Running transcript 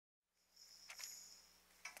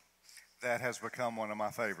That has become one of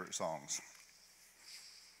my favorite songs.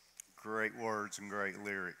 Great words and great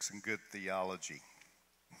lyrics and good theology.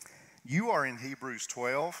 You are in Hebrews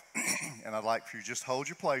 12, and I'd like for you to just hold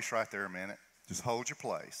your place right there a minute. Just hold your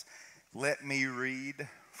place. Let me read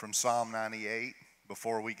from Psalm 98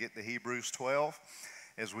 before we get to Hebrews 12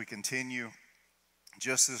 as we continue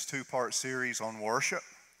just this two-part series on worship.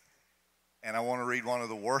 And I want to read one of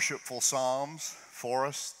the worshipful psalms for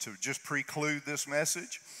us to just preclude this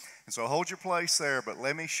message. And so hold your place there, but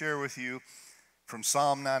let me share with you from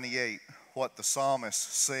Psalm 98 what the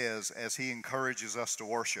psalmist says as he encourages us to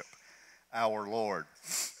worship our Lord.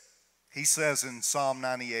 He says in Psalm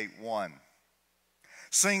 98:1,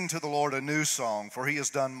 "Sing to the Lord a new song, for he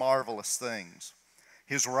has done marvelous things.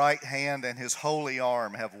 His right hand and his holy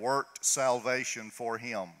arm have worked salvation for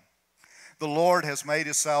him. The Lord has made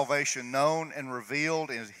his salvation known and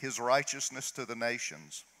revealed his righteousness to the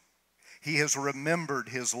nations. He has remembered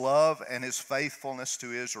his love and his faithfulness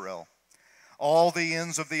to Israel. All the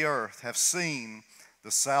ends of the earth have seen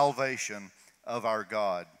the salvation of our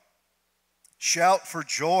God. Shout for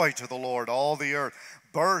joy to the Lord, all the earth.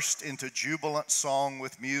 Burst into jubilant song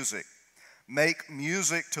with music. Make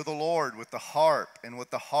music to the Lord with the harp and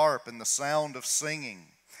the sound of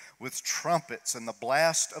singing, with trumpets and the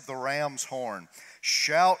blast of the ram's horn.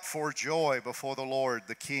 Shout for joy before the Lord,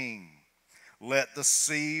 the King. Let the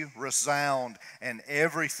sea resound and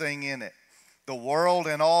everything in it, the world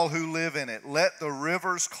and all who live in it. Let the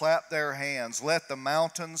rivers clap their hands. Let the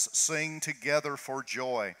mountains sing together for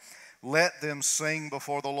joy. Let them sing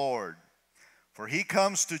before the Lord. For he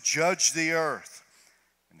comes to judge the earth,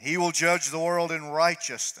 and he will judge the world in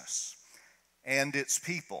righteousness and its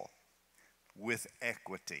people with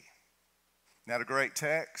equity." Isn't that a great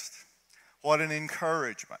text? What an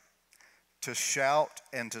encouragement to shout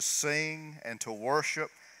and to sing and to worship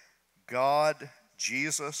God,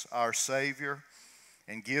 Jesus, our Savior,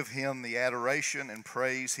 and give him the adoration and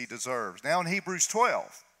praise he deserves. Now in Hebrews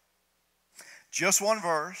 12, just one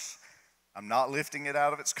verse. I'm not lifting it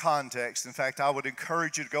out of its context. In fact, I would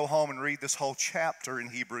encourage you to go home and read this whole chapter in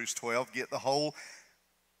Hebrews 12, get the whole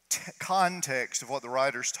context of what the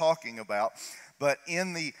writer's talking about. But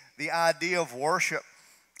in the idea of worship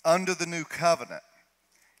under the new covenant,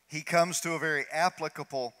 he comes to a very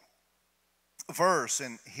applicable verse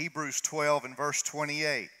in Hebrews 12 and verse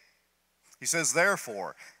 28. He says,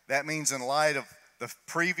 therefore, that means in light of the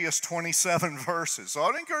previous 27 verses. So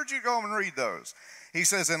I'd encourage you to go home and read those. He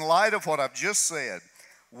says, in light of what I've just said,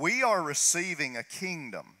 we are receiving a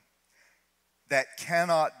kingdom that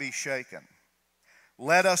cannot be shaken.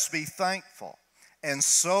 Let us be thankful and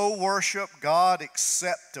so worship God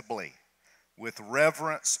acceptably with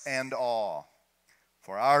reverence and awe.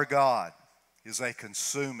 For our God is a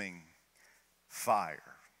consuming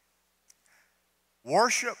fire.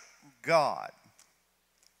 Worship God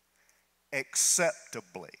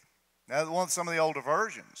acceptably. Now, some of the older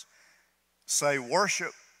versions say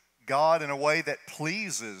worship God in a way that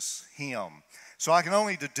pleases him. So I can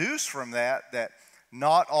only deduce from that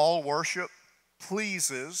not all worship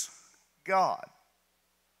pleases God.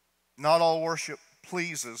 Not all worship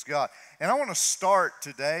pleases God. And I want to start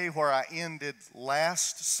today where I ended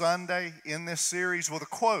last Sunday in this series with a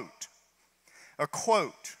quote. A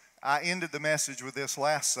quote. I ended the message with this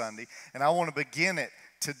last Sunday, and I want to begin it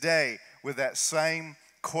today with that same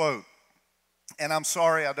quote. And I'm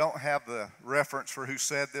sorry I don't have the reference for who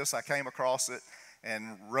said this. I came across it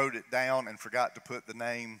and wrote it down and forgot to put the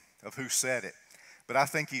name of who said it. But I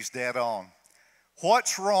think he's dead on.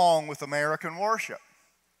 What's wrong with American worship?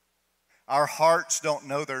 Our hearts don't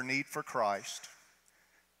know their need for Christ.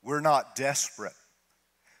 We're not desperate.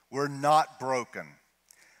 We're not broken.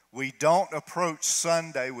 We don't approach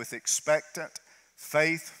Sunday with expectant,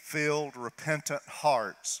 faith-filled, repentant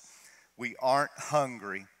hearts. We aren't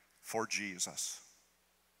hungry for Jesus.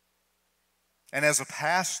 And as a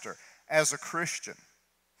pastor, as a Christian,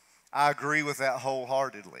 I agree with that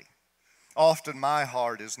wholeheartedly. Often my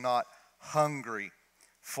heart is not hungry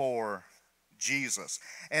for Jesus.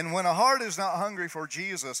 And when a heart is not hungry for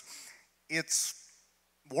Jesus,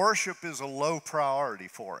 worship is a low priority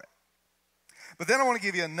for it. But then I want to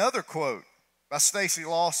give you another quote by Stacey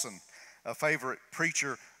Lawson, a favorite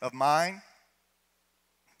preacher of mine.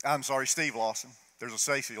 I'm sorry, Steve Lawson. There's a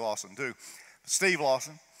Stacey Lawson too. Steve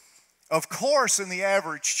Lawson. Of course, in the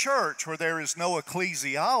average church where there is no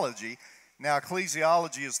ecclesiology, now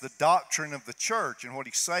ecclesiology is the doctrine of the church, and what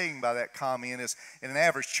he's saying by that comment is in an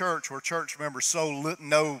average church where church members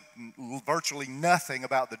know virtually nothing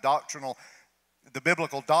about the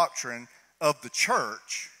biblical doctrine of the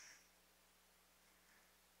church,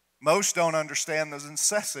 Most don't understand the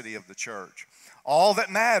necessity of the church. All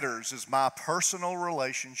that matters is my personal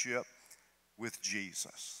relationship with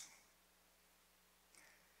Jesus.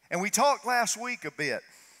 And we talked last week a bit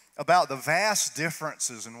about the vast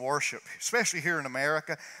differences in worship, especially here in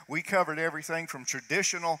America. We covered everything from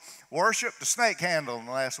traditional worship to snake handling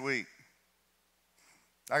last week.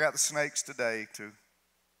 I got the snakes today to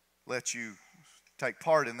let you take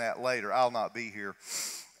part in that later. I'll not be here.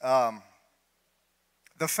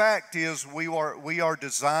 The fact is we are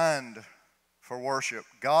designed for worship.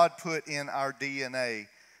 God put in our DNA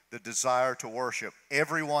the desire to worship.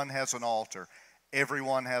 Everyone has an altar.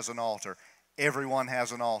 Everyone has an altar. Everyone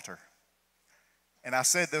has an altar. And I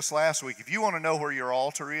said this last week. If you want to know where your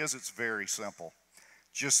altar is, it's very simple.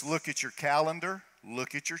 Just look at your calendar.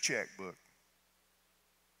 Look at your checkbook.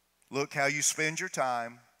 Look how you spend your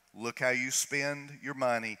time. Look how you spend your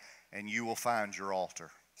money, and you will find your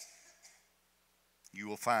altar. You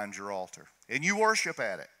will find your altar. And you worship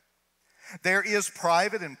at it. There is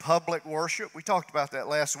private and public worship. We talked about that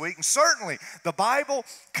last week. And certainly, the Bible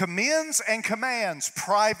commends and commands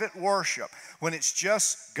private worship when it's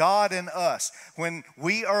just God and us, when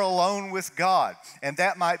we are alone with God. And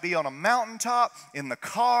that might be on a mountaintop, in the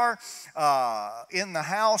car, in the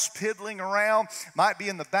house, piddling around, might be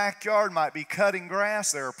in the backyard, might be cutting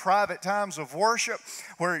grass. There are private times of worship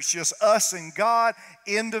where it's just us and God,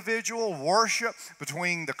 individual worship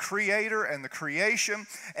between the Creator and the creation,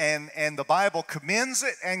 and the Bible commends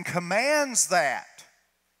it and commands that.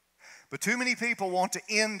 But too many people want to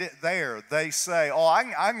end it there. They say, oh, I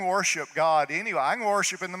can worship God anyway. I can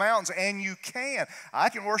worship in the mountains, and you can. I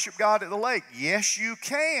can worship God at the lake. Yes, you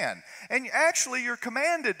can. And actually, you're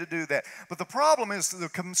commanded to do that. But the problem is the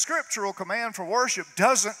scriptural command for worship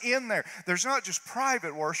doesn't end there. There's not just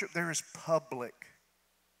private worship, there is public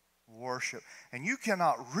worship. And you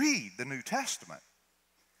cannot read the New Testament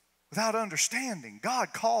without understanding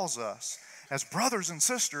God calls us as brothers and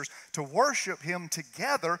sisters to worship Him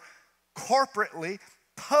together, corporately,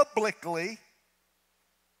 publicly,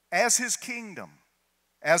 as His kingdom,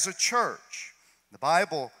 as a church. The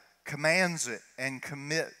Bible commands it and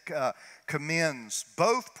commends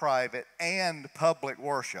both private and public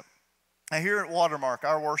worship. Now here at Watermark,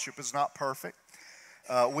 our worship is not perfect.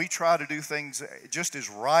 We try to do things just as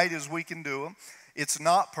right as we can do them. It's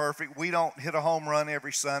not perfect. We don't hit a home run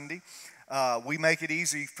every Sunday. We make it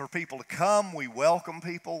easy for people to come. We welcome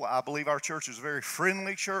people. I believe our church is a very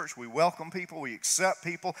friendly church. We welcome people. We accept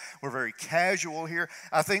people. We're very casual here.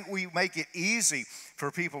 I think we make it easy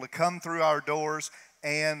for people to come through our doors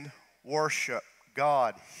and worship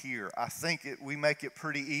God here. I think we make it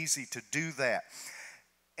pretty easy to do that.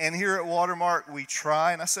 And here at Watermark, we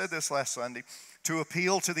try, and I said this last Sunday, to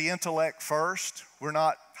appeal to the intellect first. We're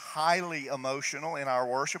not highly emotional in our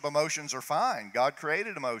worship. Emotions are fine. God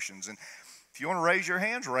created emotions. And if you want to raise your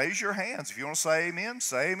hands, raise your hands. If you want to say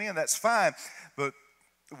amen, that's fine. But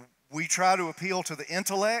we try to appeal to the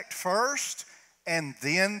intellect first and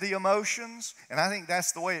then the emotions. And I think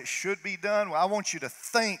that's the way it should be done. Well, I want you to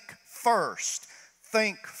think first.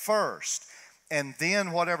 Think first. And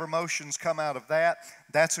then whatever emotions come out of that,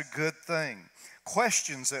 that's a good thing.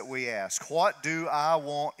 Questions that we ask. What do I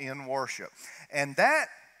want in worship? And that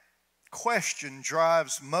question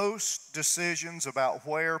drives most decisions about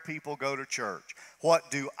where people go to church. What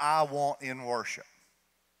do I want in worship?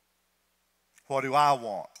 What do I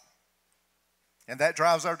want? And that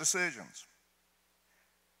drives our decisions.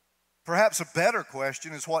 Perhaps a better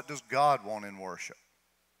question is, what does God want in worship?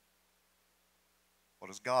 What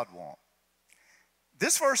does God want?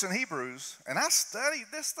 This verse in Hebrews, and I studied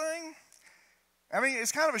this thing. I mean,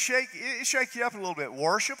 it's kind of it shakes you up a little bit.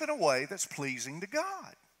 Worship in a way that's pleasing to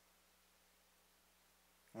God.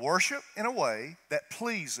 Worship in a way that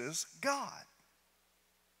pleases God.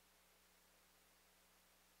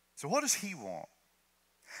 So what does He want?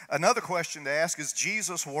 Another question to ask is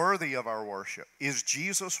Jesus worthy of our worship? Is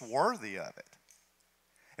Jesus worthy of it?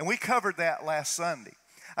 And we covered that last Sunday.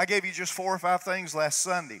 I gave you just 4 or 5 things last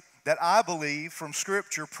Sunday that I believe from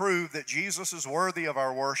Scripture prove that Jesus is worthy of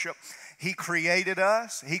our worship. He created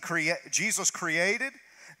us. Jesus created.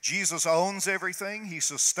 Jesus owns everything. He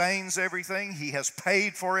sustains everything. He has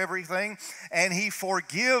paid for everything. And He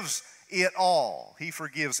forgives it all. He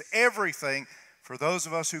forgives everything for those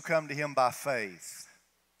of us who come to Him by faith.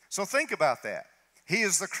 So think about that. He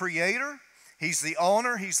is the creator. He's the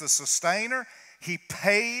owner. He's the sustainer. He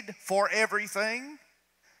paid for everything.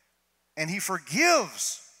 And He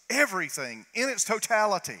forgives everything in its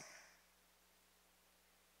totality.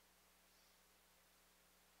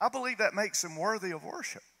 I believe that makes Him worthy of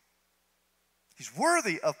worship. He's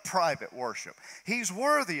worthy of private worship. He's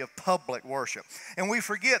worthy of public worship. And we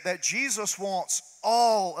forget that Jesus wants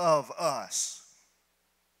all of us.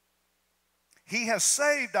 He has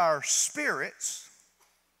saved our spirits.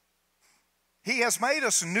 He has made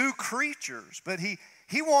us new creatures, but He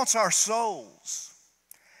wants our souls.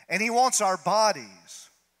 And He wants our bodies.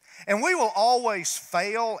 And we will always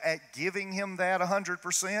fail at giving Him that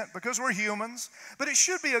 100% because we're humans. But it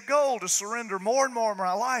should be a goal to surrender more and more of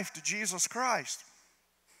my life to Jesus Christ.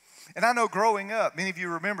 And I know growing up, many of you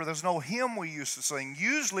remember there's no hymn we used to sing,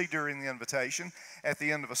 usually during the invitation at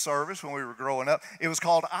the end of a service when we were growing up. It was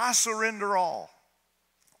called, I Surrender All.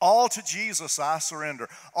 All to Jesus I surrender.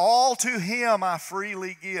 All to Him I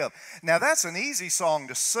freely give. Now that's an easy song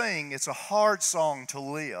to sing. It's a hard song to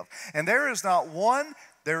live. And there's not one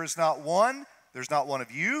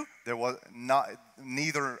of you,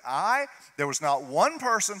 neither I, there was not one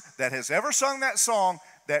person that has ever sung that song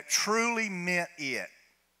that truly meant it.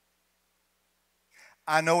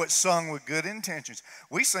 I know it's sung with good intentions.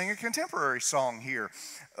 We sing a contemporary song here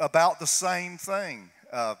about the same thing.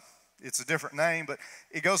 It's a different name, but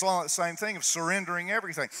it goes along with the same thing of surrendering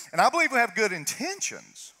everything. And I believe we have good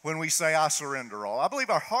intentions when we say, I surrender all. I believe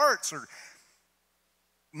our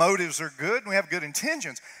motives are good and we have good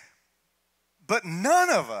intentions. But none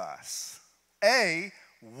of us, A,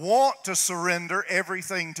 want to surrender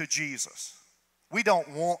everything to Jesus. We don't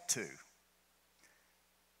want to.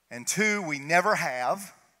 And two, we never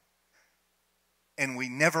have, and we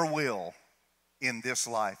never will in this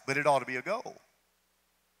life. But it ought to be a goal.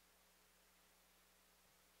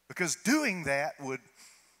 Because doing that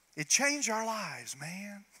it'd change our lives,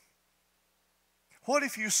 man. What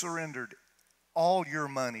if you surrendered all your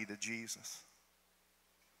money to Jesus?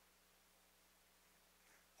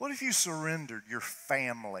 What if you surrendered your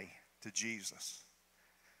family to Jesus?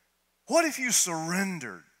 What if you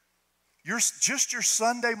surrendered just your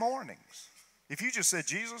Sunday mornings? If you just said,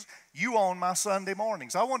 Jesus, you own my Sunday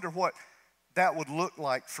mornings. I wonder what that would look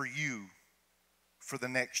like for you for the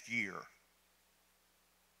next year.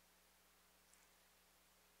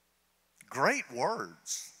 Great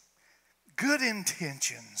words, good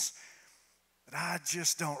intentions, but I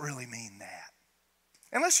just don't really mean that.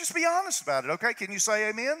 And let's just be honest about it, okay? Can you say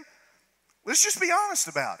amen? Let's just be honest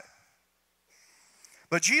about it.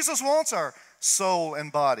 But Jesus wants our soul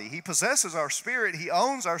and body. He possesses our spirit. He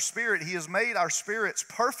owns our spirit. He has made our spirits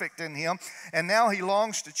perfect in Him. And now He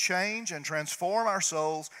longs to change and transform our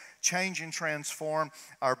souls, change and transform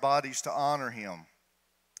our bodies to honor Him.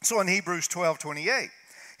 So in Hebrews 12:28,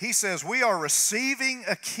 he says, we are receiving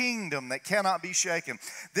a kingdom that cannot be shaken.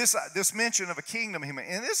 This mention of a kingdom,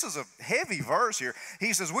 and this is a heavy verse here.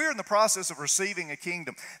 He says, we're in the process of receiving a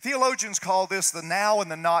kingdom. Theologians call this the now and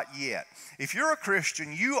the not yet. If you're a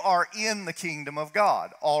Christian, you are in the kingdom of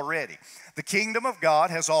God already. The kingdom of God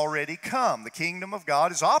has already come. The kingdom of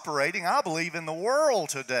God is operating, I believe, in the world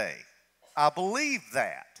today. I believe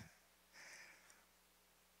that.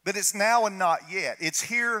 But it's now and not yet. It's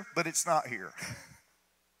here, but it's not here.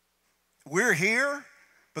 We're here,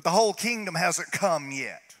 but the whole kingdom hasn't come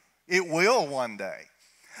yet. It will one day.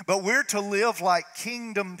 But we're to live like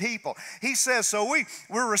kingdom people. He says, so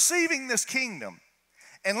we're receiving this kingdom.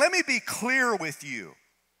 And let me be clear with you.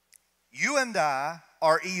 You and I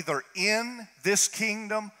are either in this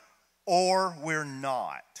kingdom or we're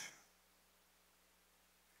not.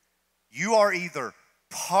 You are either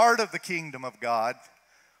part of the kingdom of God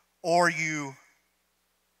or you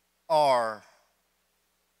are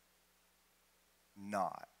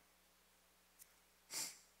not.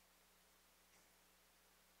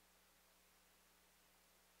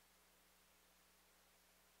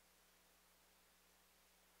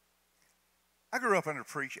 I grew up under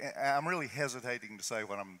preaching. I'm really hesitating to say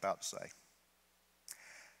what I'm about to say.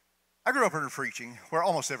 I grew up under preaching where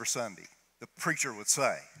almost every Sunday the preacher would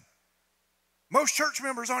say, most church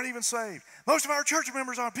members aren't even saved. Most of our church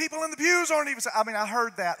members aren't. People in the pews aren't even saved. I mean, I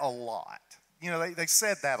heard that a lot. You know, they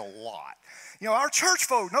said that a lot. You know, our church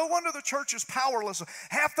folk, no wonder the church is powerless.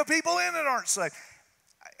 Half the people in it aren't saved.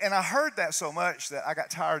 And I heard that so much that I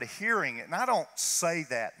got tired of hearing it. And I don't say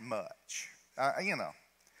that much, you know.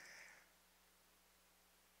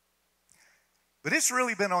 But it's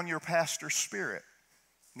really been on your pastor's spirit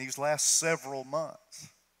in these last several months.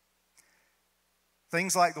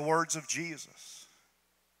 Things like the words of Jesus,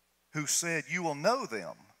 who said, you will know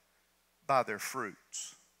them by their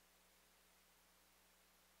fruits.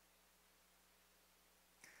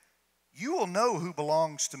 You will know who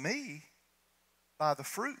belongs to me by the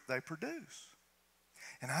fruit they produce.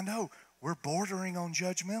 And I know we're bordering on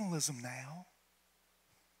judgmentalism now.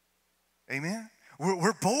 Amen?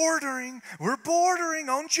 We're bordering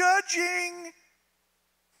on judging.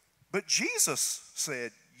 But Jesus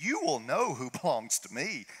said, you will know who belongs to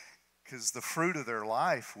me because the fruit of their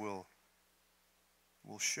life will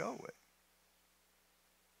show it.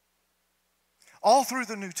 All through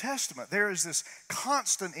the New Testament, there is this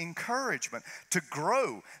constant encouragement to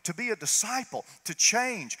grow, to be a disciple, to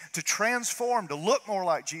change, to transform, to look more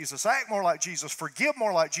like Jesus, act more like Jesus, forgive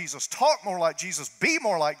more like Jesus, talk more like Jesus, be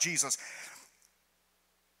more like Jesus.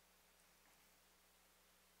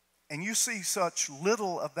 And you see such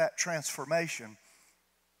little of that transformation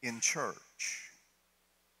in church.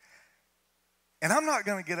 And I'm not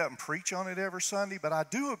going to get up and preach on it every Sunday, but I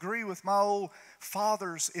do agree with my old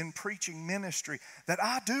fathers in preaching ministry that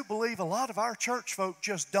I do believe a lot of our church folk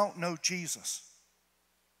just don't know Jesus.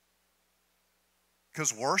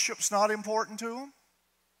 Because worship's not important to them.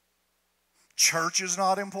 Church is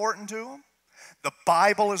not important to them. The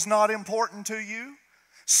Bible is not important to you.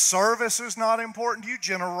 Service is not important to you.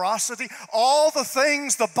 Generosity, all the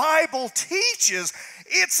things the Bible teaches,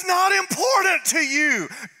 it's not important to you.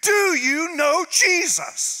 Do you know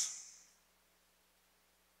Jesus?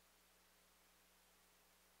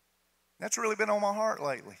 That's really been on my heart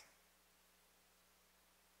lately.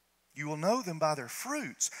 You will know them by their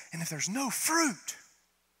fruits. And if there's no fruit,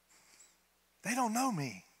 they don't know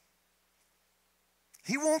me.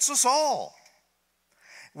 He wants us all.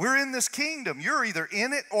 We're in this kingdom. You're either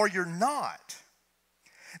in it or you're not.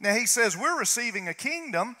 Now he says we're receiving a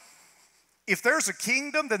kingdom. If there's a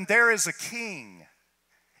kingdom, then there is a king.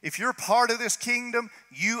 If you're part of this kingdom,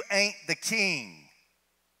 you ain't the king.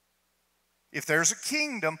 If there's a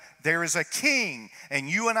kingdom, there is a king. And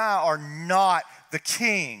you and I are not the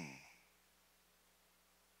king.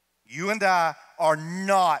 You and I are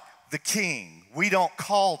not the king. We don't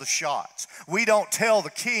call the shots. We don't tell the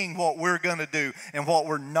king what we're going to do and what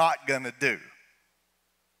we're not going to do.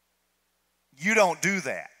 You don't do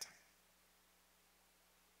that.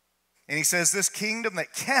 And he says this kingdom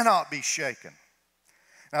that cannot be shaken.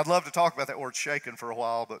 And I'd love to talk about that word shaken for a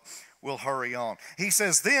while, but we'll hurry on. He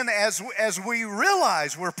says then as we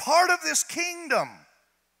realize we're part of this kingdom,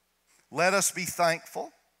 let us be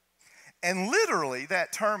thankful. And literally,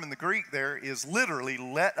 that term in the Greek there is literally,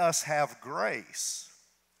 let us have grace.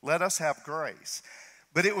 Let us have grace.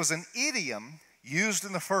 But it was an idiom used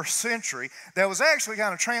in the first century that was actually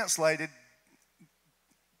kind of translated,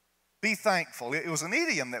 be thankful. It was an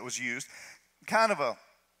idiom that was used, kind of a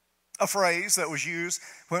phrase that was used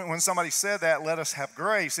when somebody said that, let us have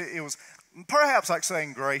grace. It was perhaps like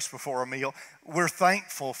saying grace before a meal. We're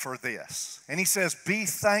thankful for this. And he says, be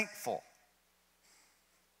thankful.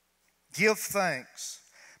 Give thanks,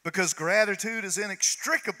 because gratitude is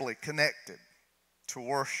inextricably connected to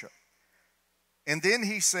worship. And then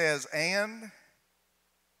he says, and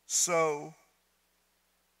so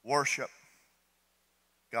worship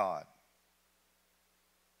God.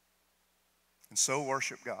 And so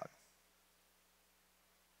worship God.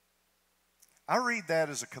 I read that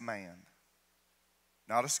as a command,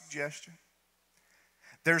 not a suggestion.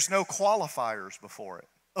 There's no qualifiers before it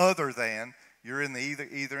other than you're in the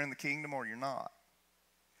either in the kingdom or you're not.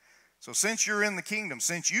 So since you're in the kingdom,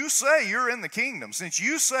 since you say you're in the kingdom, since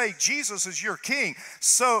you say Jesus is your king,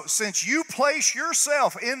 so since you place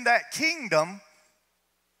yourself in that kingdom,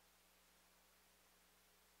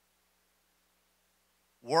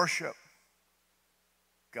 worship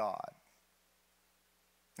God.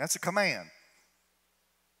 That's a command.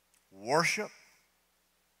 Worship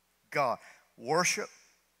God. Worship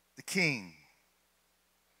the King.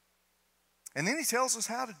 And then he tells us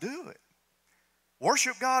how to do it.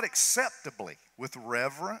 Worship God acceptably with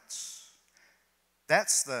reverence.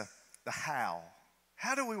 That's the how.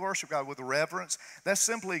 How do we worship God with reverence? That's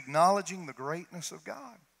simply acknowledging the greatness of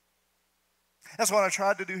God. That's what I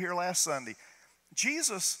tried to do here last Sunday.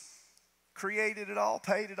 Jesus created it all,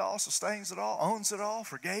 paid it all, sustains it all, owns it all,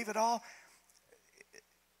 forgave it all.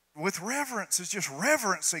 With reverence is just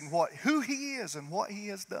reverencing who he is and what he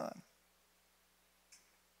has done.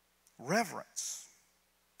 Reverence.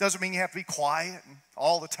 Doesn't mean you have to be quiet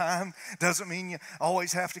all the time. Doesn't mean you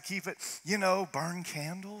always have to keep it, burn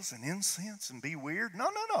candles and incense and be weird. No.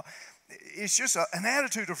 It's just an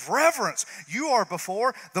attitude of reverence. You are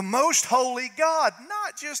before the most holy God,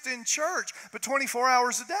 not just in church, but 24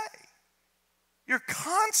 hours a day. You're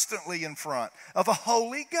constantly in front of a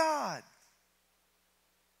holy God.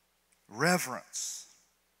 Reverence.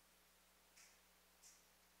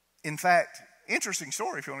 In fact, interesting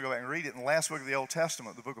story if you want to go back and read it. In the last book of the Old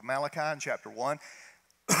Testament, the book of Malachi in chapter 1,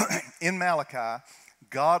 in Malachi,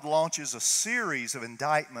 God launches a series of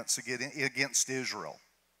indictments against Israel.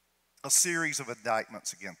 A series of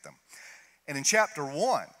indictments against them. And in chapter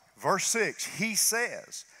 1, verse 6, he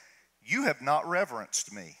says, you have not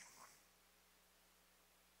reverenced me.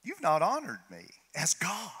 You've not honored me as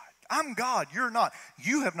God. I'm God, you're not.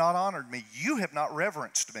 You have not honored me. You have not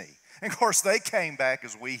reverenced me. And of course, they came back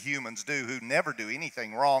as we humans do, who never do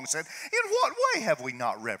anything wrong, said, in what way have we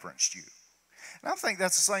not reverenced you? And I think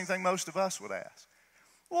that's the same thing most of us would ask.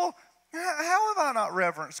 Well, how have I not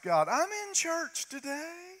reverenced God? I'm in church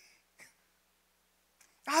today.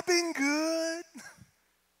 I've been good.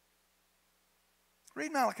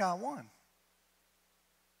 Read Malachi 1.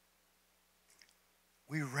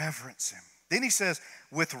 We reverence him. Then he says,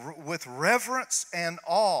 with reverence and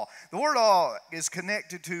awe. The word awe is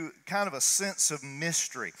connected to kind of a sense of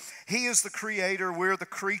mystery. He is the creator, we're the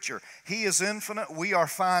creature. He is infinite, we are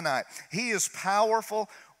finite. He is powerful,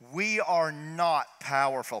 we are not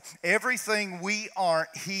powerful. Everything we aren't,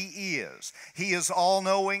 he is. He is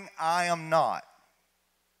all-knowing, I am not.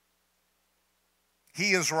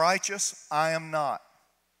 He is righteous, I am not.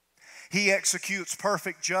 He executes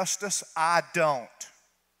perfect justice, I don't.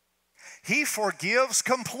 He forgives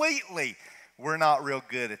completely. We're not real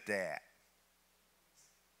good at that.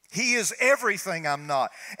 He is everything I'm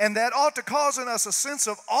not. And that ought to cause in us a sense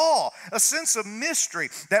of awe, a sense of mystery,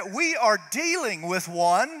 that we are dealing with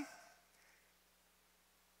one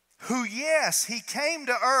who, yes, he came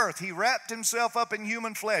to earth. He wrapped himself up in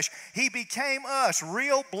human flesh. He became us.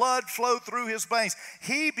 Real blood flowed through his veins.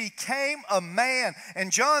 He became a man.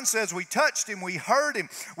 And John says we touched him, we heard him,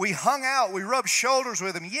 we hung out, we rubbed shoulders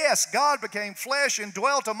with him. Yes, God became flesh and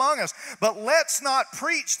dwelt among us. But let's not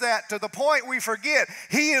preach that to the point we forget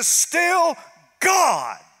he is still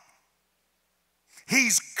God.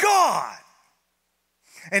 He's God.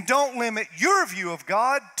 And don't limit your view of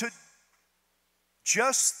God to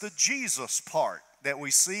just the Jesus part that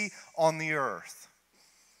we see on the earth.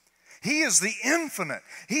 He is the infinite.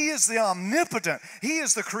 He is the omnipotent. He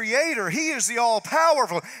is the creator. He is the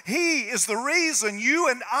all-powerful. He is the reason you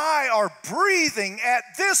and I are breathing at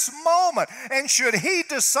this moment. And should he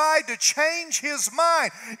decide to change his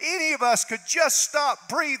mind, any of us could just stop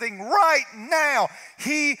breathing right now.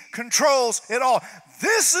 He controls it all.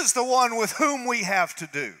 This is the one with whom we have to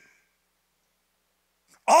do.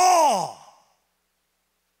 All.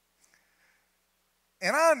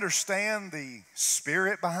 And I understand the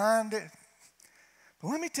spirit behind it. But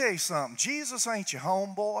let me tell you something. Jesus ain't your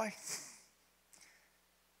homeboy.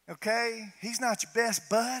 Okay? He's not your best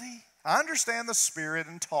buddy. I understand the spirit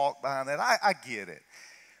and talk behind that. I get it.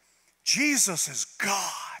 Jesus is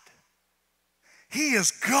God. He is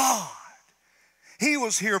God. He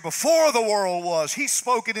was here before the world was. He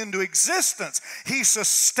spoke it into existence. He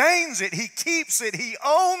sustains it. He keeps it. He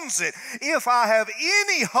owns it. If I have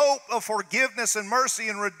any hope of forgiveness and mercy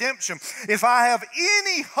and redemption, if I have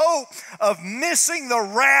any hope of missing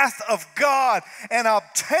the wrath of God and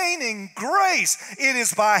obtaining grace, it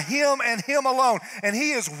is by him and him alone. And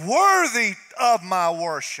he is worthy of my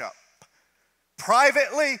worship,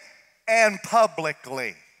 privately and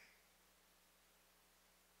publicly.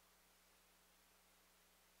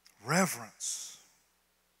 Reverence.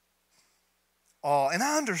 Awe. And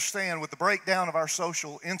I understand with the breakdown of our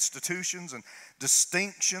social institutions and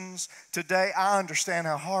distinctions today, I understand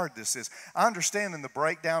how hard this is. I understand in the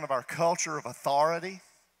breakdown of our culture of authority.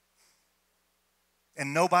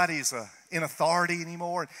 And nobody's in authority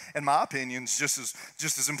anymore. And my opinion's just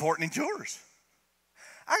as important as yours.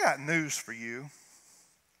 I got news for you.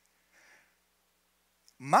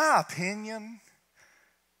 My opinion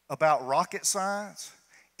about rocket science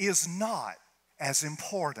is not as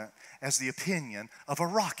important as the opinion of a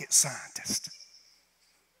rocket scientist.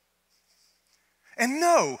 And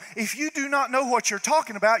no, if you do not know what you're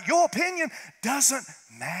talking about, your opinion doesn't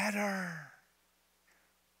matter.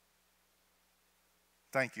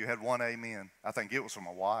 Thank you. Had one amen. I think it was from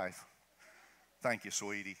my wife. Thank you,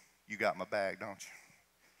 sweetie. You got my bag, don't you?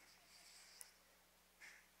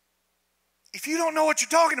 If you don't know what you're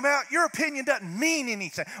talking about, your opinion doesn't mean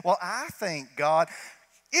anything. Well, I think God,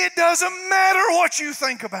 it doesn't matter what you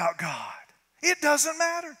think about God. It doesn't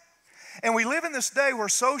matter. And we live in this day where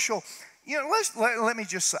social, let me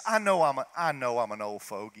just say, I know I'm an old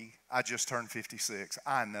fogey. I just turned 56.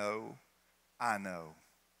 I know.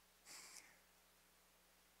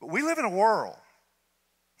 But we live in a world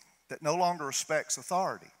that no longer respects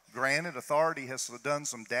authority. Granted, authority has done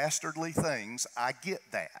some dastardly things. I get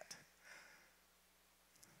that.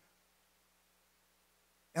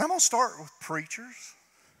 And I'm going to start with preachers.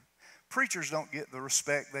 Preachers don't get the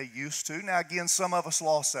respect they used to. Now, again, some of us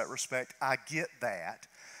lost that respect. I get that.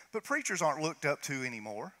 But preachers aren't looked up to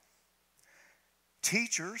anymore.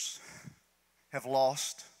 Teachers have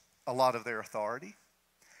lost a lot of their authority.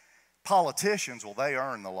 Politicians, well, they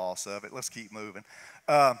earn the loss of it. Let's keep moving.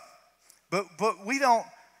 But we don't,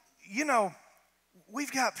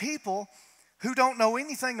 we've got people who don't know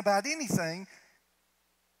anything about anything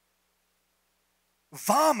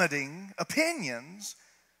vomiting opinions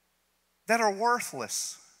that are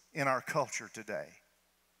worthless in our culture today.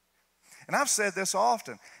 And I've said this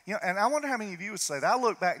often, and I wonder how many of you would say that. I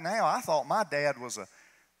look back now, I thought my dad was a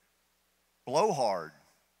blowhard.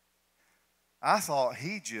 I thought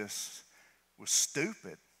he just was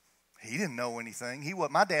stupid. He didn't know anything.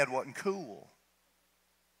 My dad wasn't cool.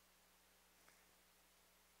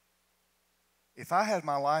 If I had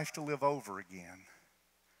my life to live over again,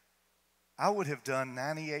 I would have done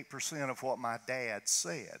 98% of what my dad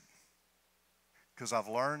said, because I've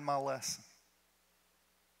learned my lesson.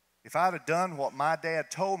 If I'd have done what my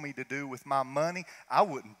dad told me to do with my money, I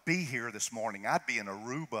wouldn't be here this morning. I'd be in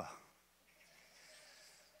Aruba.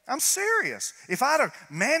 I'm serious. If I'd have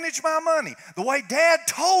managed my money the way Dad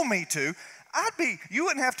told me to, you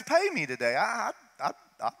wouldn't have to pay me today. I'd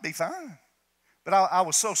be fine. But I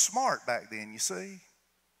was so smart back then, you see.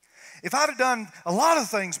 If I'd have done a lot of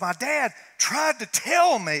things my dad tried to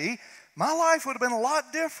tell me, my life would have been a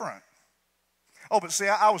lot different. Oh, but see,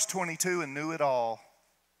 I was 22 and knew it all.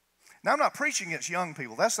 Now, I'm not preaching against young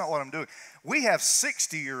people. That's not what I'm doing. We have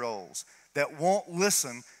 60-year-olds that won't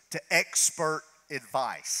listen to expert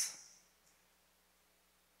advice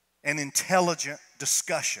and intelligent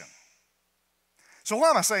discussion. So why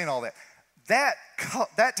am I saying all that?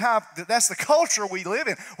 That's the culture we live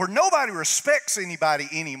in, where nobody respects anybody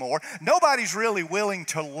anymore. Nobody's really willing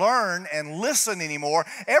to learn and listen anymore.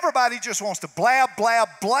 Everybody just wants to blab, blab,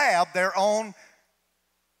 blab their own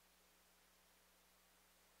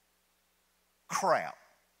crap.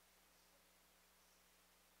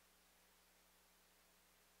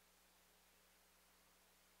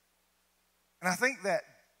 And I think that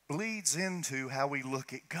bleeds into how we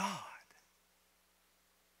look at God.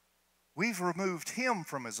 We've removed him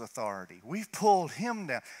from his authority. We've pulled him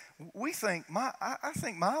down. I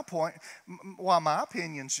think my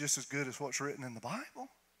opinion's just as good as what's written in the Bible.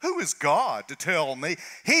 Who is God to tell me?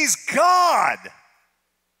 He's God.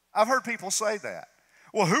 I've heard people say that.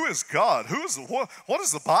 Well, who is God? What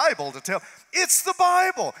is the Bible to tell? It's the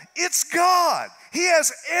Bible. It's God. He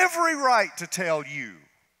has every right to tell you.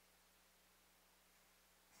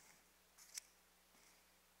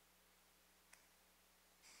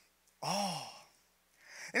 Oh.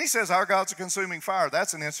 And he says our God's a consuming fire.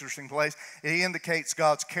 That's an interesting place. He indicates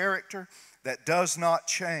God's character that does not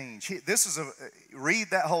change. Read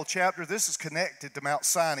that whole chapter. This is connected to Mount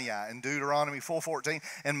Sinai in Deuteronomy 4:14.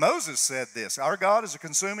 And Moses said this, our God is a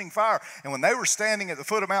consuming fire. And when they were standing at the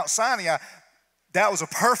foot of Mount Sinai, that was a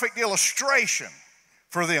perfect illustration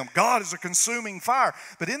for them. God is a consuming fire.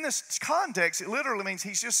 But in this context, it literally means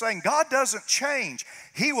he's just saying God doesn't change.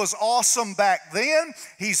 He was awesome back then,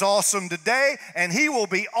 he's awesome today, and he will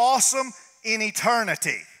be awesome in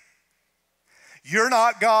eternity. You're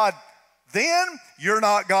not God then, you're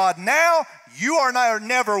not God now, you are not,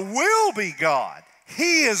 never will be God.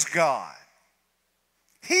 He is God.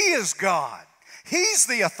 He is God. He's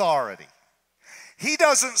the authority. He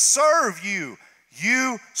doesn't serve you,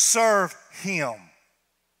 you serve him.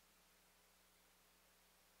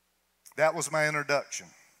 That was my introduction.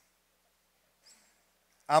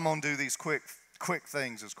 I'm going to do these quick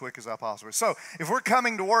things as quick as I possibly. So, if we're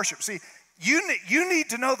coming to worship, see, you need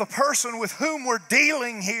to know the person with whom we're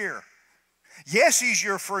dealing here. Yes, he's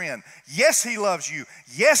your friend. Yes, he loves you.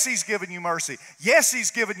 Yes, he's given you mercy. Yes,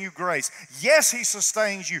 he's given you grace. Yes, he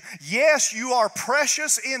sustains you. Yes, you are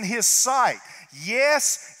precious in his sight.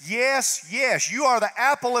 Yes, yes, yes. You are the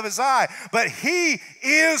apple of his eye. But he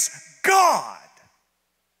is God.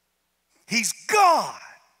 He's God.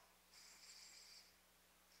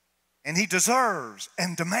 And he deserves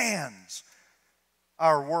and demands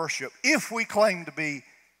our worship if we claim to be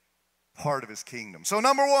part of his kingdom. So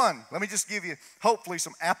number one, let me just give you hopefully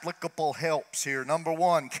some applicable helps here. Number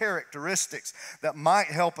one, characteristics that might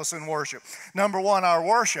help us in worship. Number one, our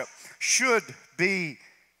worship should be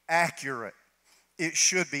accurate. It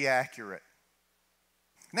should be accurate.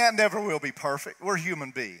 Now, it never will be perfect. We're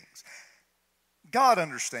human beings. God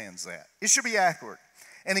understands that. It should be accurate.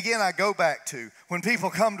 And again, I go back to when people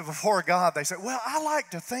come to before God, they say, well, I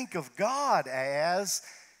like to think of God as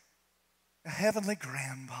a heavenly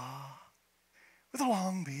grandpa with a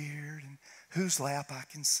long beard and whose lap I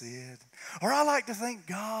can sit. Or I like to think of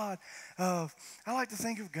God as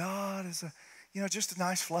just a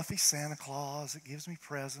nice fluffy Santa Claus that gives me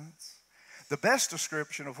presents. The best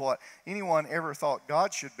description of what anyone ever thought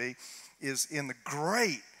God should be is in the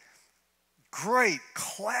great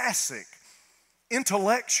classic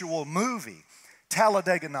intellectual movie,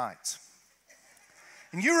 Talladega Nights.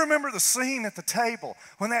 And you remember the scene at the table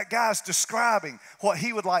when that guy's describing what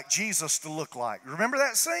he would like Jesus to look like. Remember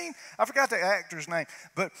that scene? I forgot the actor's name.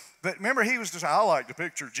 But remember, he was just, I like to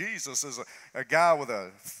picture Jesus as a guy with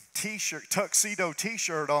a t-shirt, tuxedo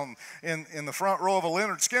t-shirt on in the front row of a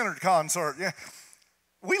Leonard Skinner concert. Yeah.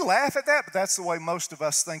 We laugh at that, but that's the way most of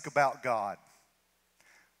us think about God.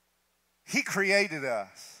 He created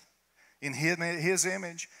us in His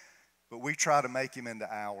image, but we try to make Him into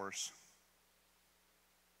ours.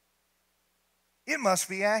 It must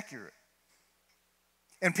be accurate.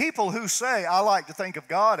 And people who say, I like to think of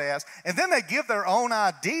God as, and then they give their own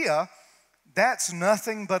idea, that's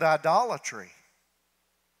nothing but idolatry.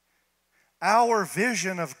 Our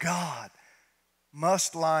vision of God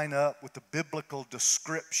must line up with the biblical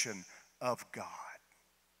description of God.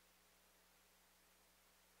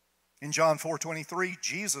 In John 4:23,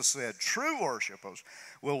 Jesus said, true worshipers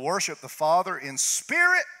will worship the Father in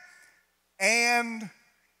spirit and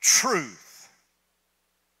truth.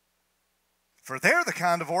 For they're the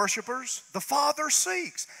kind of worshipers the Father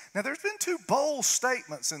seeks. Now, there's been two bold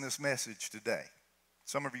statements in this message today.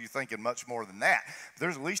 Some of you thinking much more than that. But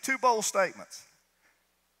there's at least two bold statements.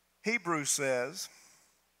 Hebrews says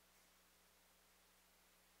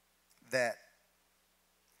that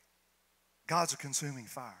God's a consuming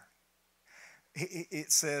fire.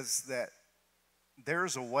 It says that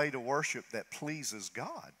there's a way to worship that pleases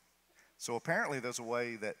God. So apparently there's a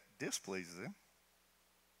way that displeases Him.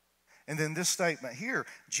 And then this statement here,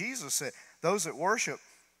 Jesus said, those that worship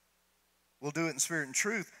will do it in spirit and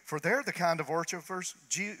truth, for they're the kind of worshipers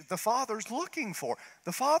the Father's looking for.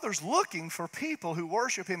 The Father's looking for people who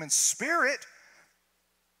worship Him in spirit,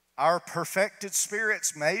 our perfected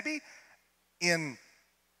spirits maybe, in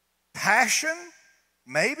passion,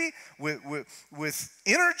 maybe, with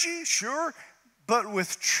energy, sure, but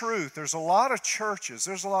with truth. There's a lot of churches,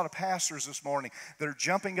 there's a lot of pastors this morning that are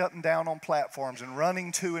jumping up and down on platforms and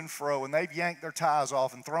running to and fro, and they've yanked their ties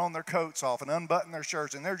off and thrown their coats off and unbuttoned their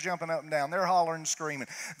shirts, and they're jumping up and down, they're hollering and screaming,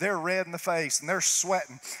 they're red in the face, and they're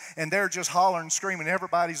sweating, and they're just hollering and screaming,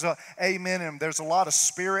 everybody's amen, and there's a lot of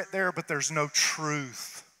spirit there, but there's no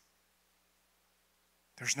truth.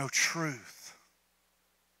 There's no truth.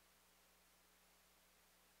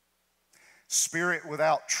 Spirit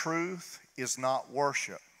without truth is not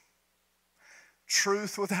worship.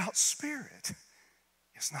 Truth without spirit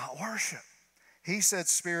is not worship. He said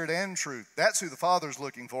spirit and truth. That's who the Father's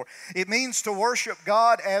looking for. It means to worship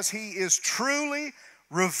God as He is truly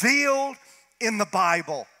revealed in the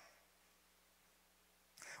Bible.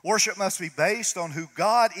 Worship must be based on who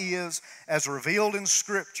God is as revealed in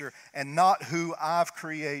Scripture and not who I've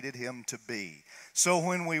created Him to be. So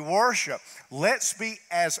when we worship, let's be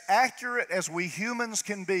as accurate as we humans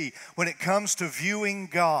can be when it comes to viewing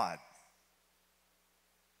God.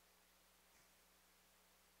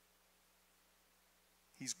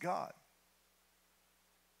 He's God.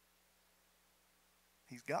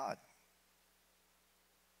 He's God.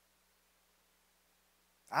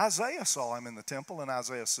 Isaiah saw Him in the temple in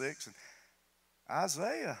Isaiah 6, and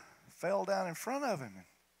Isaiah fell down in front of Him and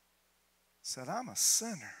said, I'm a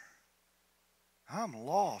sinner. I'm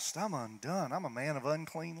lost. I'm undone. I'm a man of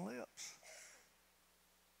unclean lips.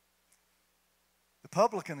 The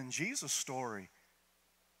publican in Jesus' story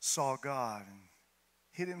saw God and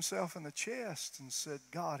hit himself in the chest and said,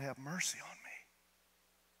 God, have mercy on me.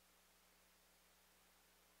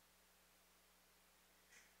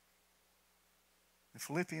 The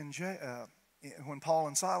Philippian when Paul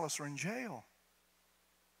and Silas were in jail,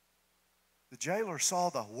 the jailer saw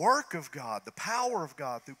the work of God, the power of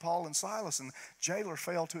God through Paul and Silas, and the jailer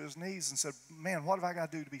fell to his knees and said, man, what have I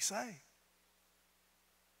got to do to be saved?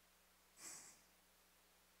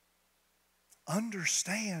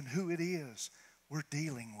 Understand who it is we're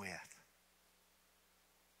dealing with.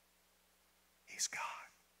 He's God.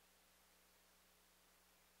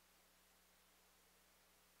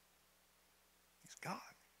 He's God.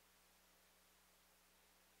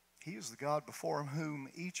 He is the God before whom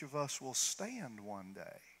each of us will stand one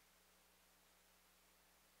day.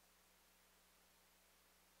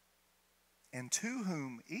 And to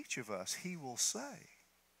whom each of us He will say,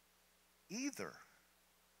 either,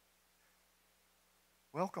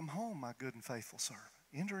 welcome home, my good and faithful servant.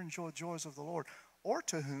 Enter and enjoy the joys of the Lord. Or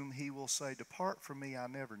to whom He will say, depart from me, I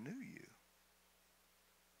never knew you.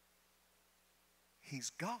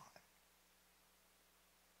 He's God.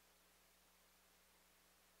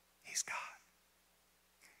 He's God.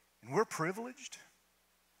 And we're privileged.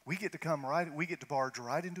 We get to barge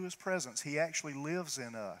right into His presence. He actually lives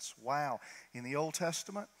in us. Wow. In the Old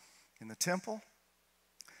Testament, in the temple,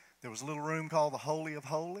 there was a little room called the Holy of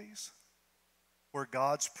Holies. where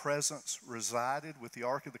God's presence resided with the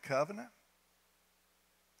Ark of the Covenant.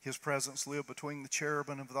 His presence lived between the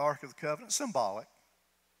cherubim of the Ark of the Covenant, symbolic.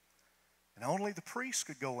 And only the priest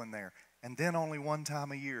could go in there, and then only one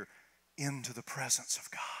time a year into the presence of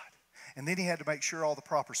God. And then he had to make sure all the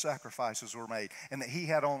proper sacrifices were made, and that he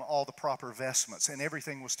had on all the proper vestments, and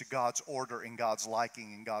everything was to God's order and God's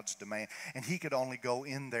liking and God's demand. And he could only go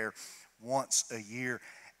in there once a year,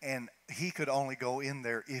 and he could only go in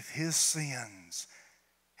there if his sins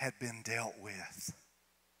had been dealt with.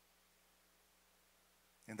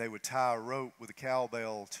 And they would tie a rope with a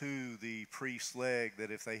cowbell to the priest's leg,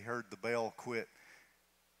 that if they heard the bell quit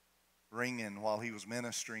ringing while he was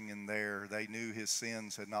ministering in there, they knew his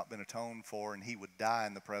sins had not been atoned for, and he would die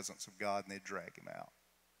in the presence of God, and they'd drag him out.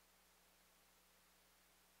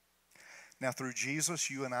 Now through Jesus,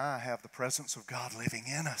 you and I have the presence of God living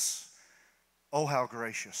in us. Oh, how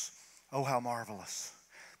gracious. Oh, how marvelous.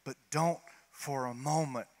 But don't for a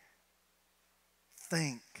moment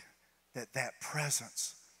think that that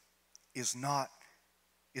presence is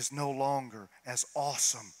no longer as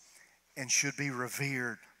awesome and should be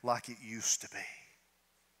revered like it used to be.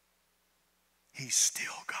 He's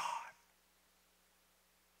still God.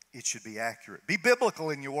 It should be accurate. Be biblical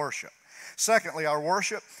in your worship. Secondly, our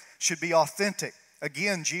worship should be authentic.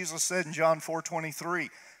 Again, Jesus said in John 4:23,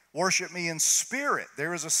 worship me in spirit.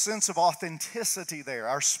 There is a sense of authenticity there.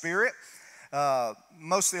 Our spirit,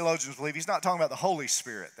 most theologians believe he's not talking about the Holy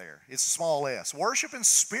Spirit there. It's small s. Worship in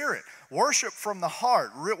spirit. Worship from the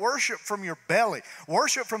heart. Worship from your belly.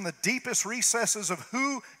 Worship from the deepest recesses of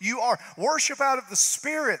who you are. Worship out of the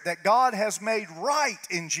spirit that God has made right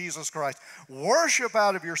in Jesus Christ. Worship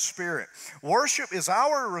out of your spirit. Worship is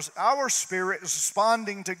our spirit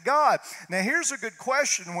responding to God. Now here's a good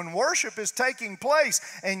question. When worship is taking place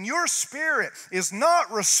and your spirit is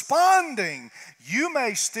not responding, you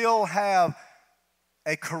may still have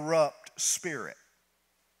a corrupt spirit.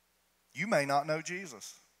 You may not know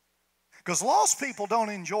Jesus. Because lost people don't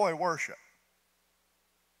enjoy worship.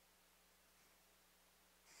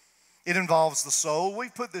 It involves the soul.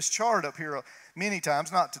 We've put this chart up here many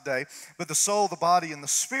times, not today, but the soul, the body, and the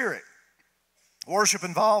spirit. Worship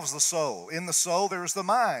involves the soul. In the soul, there is the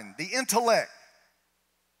mind, the intellect.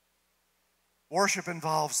 Worship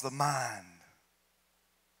involves the mind.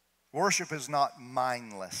 Worship is not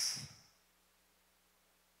mindless.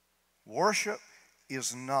 Worship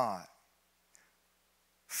is not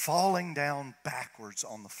falling down backwards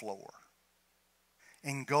on the floor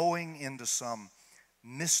and going into some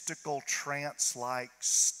mystical trance-like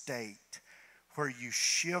state where you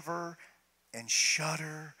shiver and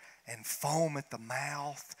shudder and foam at the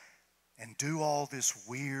mouth and do all this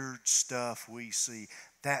weird stuff we see.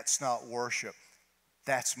 That's not worship.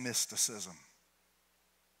 That's mysticism.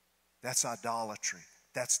 That's idolatry.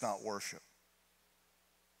 That's not worship.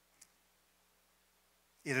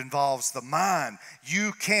 It involves the mind.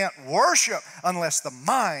 You can't worship unless the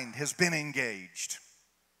mind has been engaged.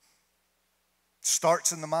 It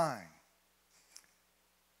starts in the mind.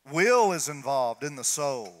 Will is involved in the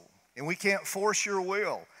soul. And we can't force your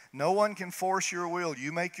will. No one can force your will.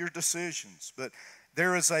 You make your decisions. But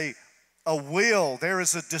there is a will. There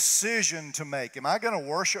is a decision to make. Am I going to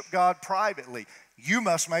worship God privately? You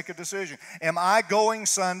must make a decision. Am I going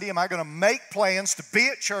Sunday? Am I going to make plans to be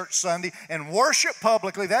at church Sunday and worship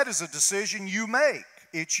publicly? That is a decision you make.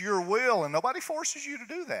 It's your will, and nobody forces you to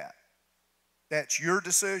do that. That's your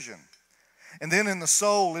decision. And then in the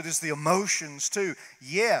soul, it is the emotions too.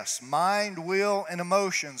 Yes, mind, will, and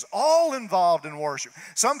emotions, all involved in worship.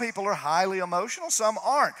 Some people are highly emotional, some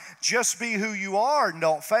aren't. Just be who you are and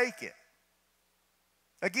don't fake it.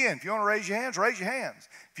 Again, if you want to raise your hands, raise your hands.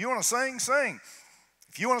 If you want to sing, sing.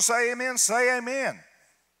 If you want to say amen, say amen.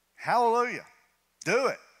 Hallelujah. Do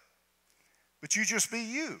it. But you just be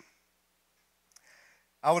you.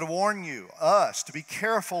 I would warn you, us, to be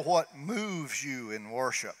careful what moves you in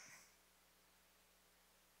worship.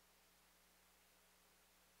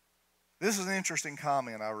 This is an interesting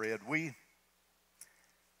comment I read.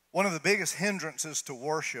 One of the biggest hindrances to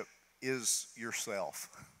worship is yourself.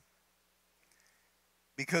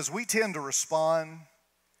 Because we tend to respond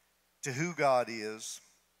to who God is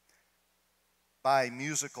by a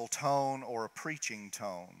musical tone or a preaching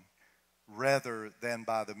tone rather than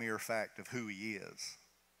by the mere fact of who He is.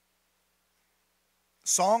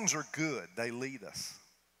 Songs are good. They lead us.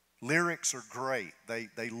 Lyrics are great.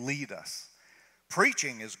 They lead us.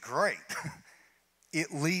 Preaching is great.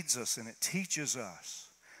 It leads us and it teaches us.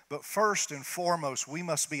 But first and foremost, we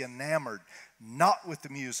must be enamored not with the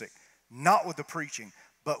music, not with the preaching,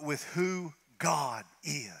 but with who God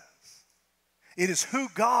is. It is who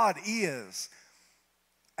God is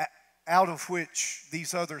out of which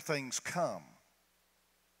these other things come.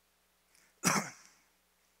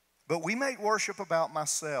 But we make worship about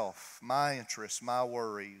myself, my interests, my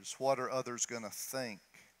worries. What are others going to think?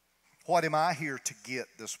 What am I here to get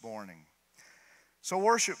this morning? So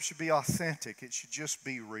worship should be authentic. It should just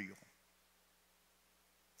be real.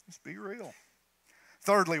 Just be real.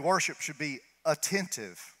 Thirdly, worship should be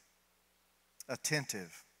attentive.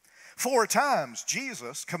 Attentive. 4 times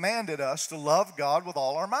Jesus commanded us to love God with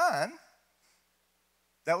all our mind.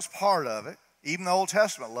 That was part of it. Even the Old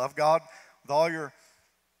Testament, love God with all your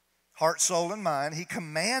heart, soul, and mind. He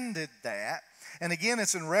commanded that. And again,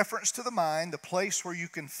 it's in reference to the mind, the place where you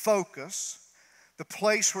can focus, the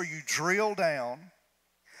place where you drill down,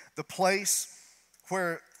 the place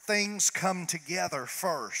where things come together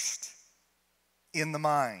first in the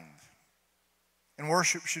mind. And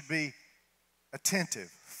worship should be attentive,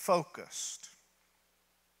 focused,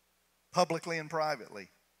 publicly and privately.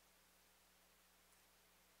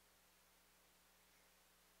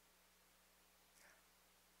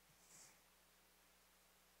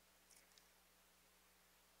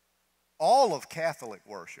 All of Catholic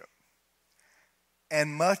worship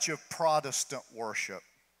and much of Protestant worship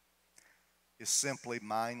is simply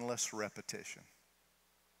mindless repetition.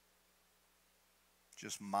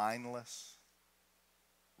 Just mindless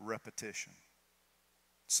repetition.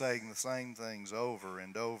 Saying the same things over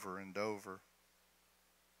and over and over.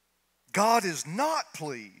 God is not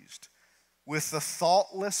pleased with the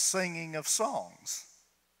thoughtless singing of songs.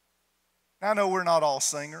 Now, I know we're not all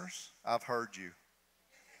singers. I've heard you.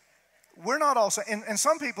 We're not all singers. And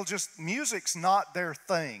some people just, music's not their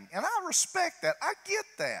thing. And I respect that. I get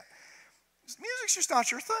that. Music's just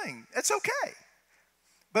not your thing. It's okay.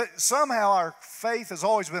 But somehow our faith has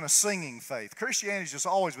always been a singing faith. Christianity's just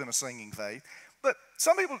always been a singing faith. But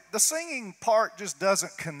some people, the singing part just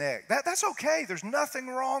doesn't connect. That's okay. There's nothing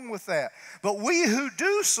wrong with that. But we who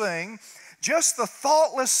do sing, just the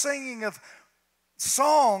thoughtless singing of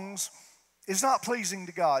songs is not pleasing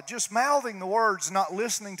to God. Just mouthing the words, not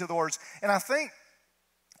listening to the words. And I think,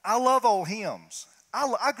 I love old hymns.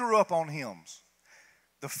 I grew up on hymns.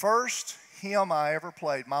 The first hymn I ever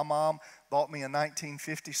played, my mom bought me a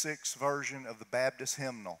 1956 version of the Baptist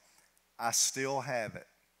hymnal. I still have it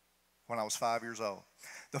when I was 5 years old.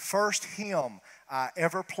 The first hymn I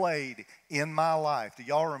ever played in my life. Do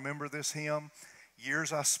y'all remember this hymn?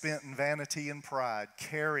 Years I spent in vanity and pride,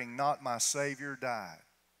 caring not my Savior died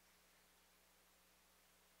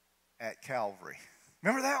at Calvary.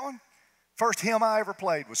 Remember that one? First hymn I ever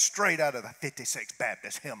played was straight out of the 56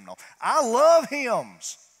 Baptist hymnal. I love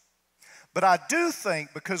hymns. But I do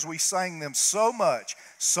think because we sang them so much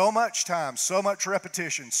time, so much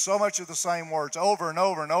repetition, so much of the same words over and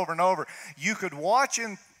over and over and over, you could watch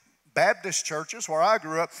in Baptist churches where I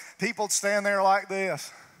grew up, people would stand there like this.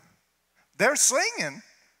 They're singing,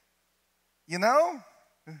 you know.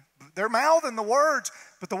 They're mouthing the words,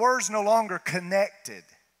 but the words no longer connected.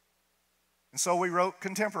 And so we wrote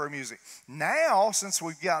contemporary music. Now, since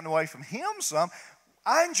we've gotten away from hymns some,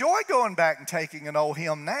 I enjoy going back and taking an old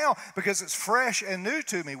hymn now because it's fresh and new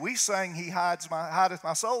to me. We sang He Hideth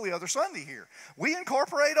My Soul the other Sunday here. We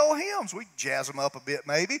incorporate old hymns. We jazz them up a bit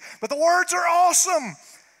maybe, but the words are awesome.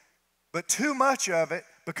 But too much of it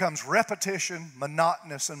becomes repetition,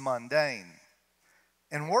 monotonous, and mundane.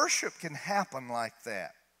 And worship can happen like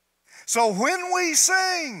that. So when we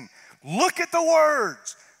sing, look at the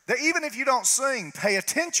words. That even if you don't sing, pay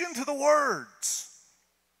attention to the words.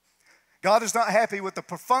 God is not happy with the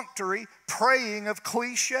perfunctory praying of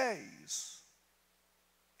cliches.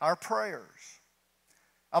 Our prayers.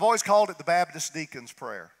 I've always called it the Baptist deacon's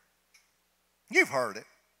prayer. You've heard it.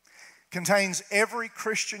 Contains every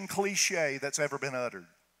Christian cliche that's ever been uttered.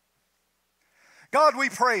 God, we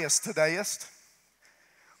prayest todayest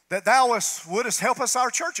that thou wouldest help us, our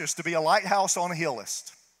churches, to be a lighthouse on a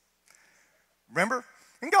hillist. Remember?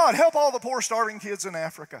 And God, help all the poor starving kids in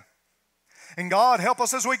Africa. And God, help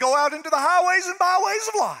us as we go out into the highways and byways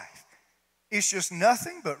of life. It's just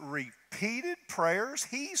nothing but repeated prayers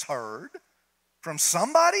He's heard from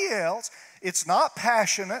somebody else. It's not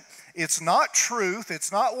passionate. It's not truth.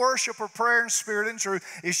 It's not worship or prayer in spirit and truth.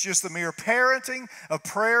 It's just the mere parroting of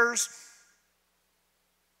prayers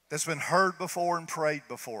that's been heard before and prayed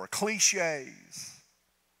before. Cliches.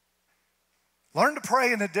 Learn to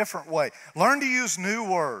pray in a different way. Learn to use new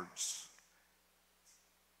words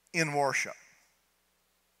in worship.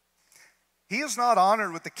 He is not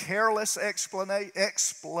honored with the careless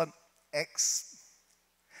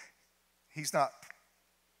he's not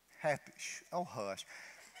happy. Oh, hush.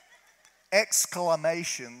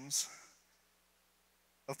 Exclamations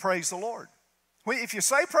of praise the Lord. If you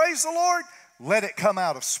say praise the Lord, let it come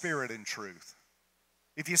out of spirit and truth.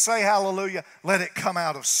 If you say hallelujah, let it come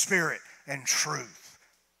out of spirit and truth.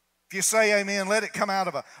 If you say amen, let it come out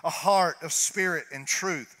of a heart of spirit and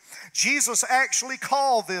truth. Jesus actually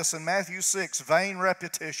called this in Matthew 6 vain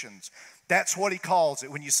repetitions. That's what he calls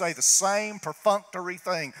it when you say the same perfunctory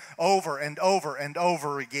thing over and over and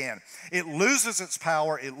over again. It loses its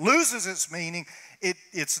power. It loses its meaning.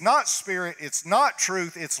 It's not spirit. It's not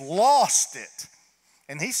truth. It's lost it.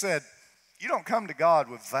 And he said, you don't come to God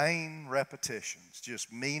with vain repetitions,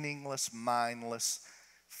 just meaningless, mindless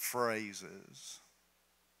phrases.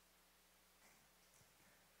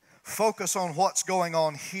 Focus on what's going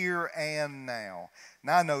on here and now.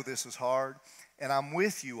 Now, I know this is hard, and I'm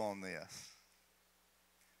with you on this.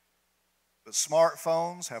 But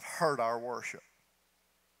smartphones have hurt our worship.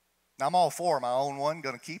 Now, I'm all for them. I own one,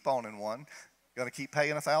 going to keep owning one, going to keep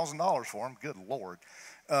paying $1,000 for them. Good Lord.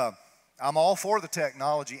 I'm all for the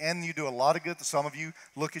technology, and you do a lot of good. Some of you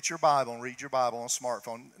look at your Bible and read your Bible on a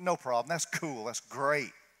smartphone. No problem. That's cool. That's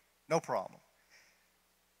great. No problem.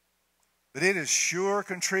 But it has sure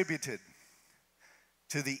contributed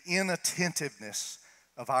to the inattentiveness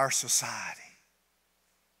of our society.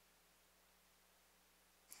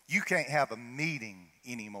 You can't have a meeting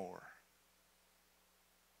anymore.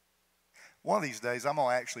 One of these days, I'm going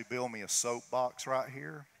to actually build me a soapbox right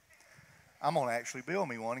here. I'm going to actually build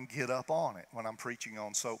me one and get up on it when I'm preaching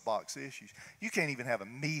on soapbox issues. You can't even have a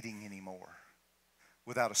meeting anymore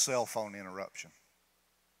without a cell phone interruption.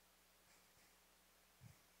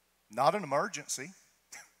 Not an emergency.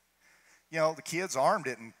 You know, the kid's arm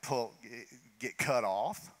didn't get cut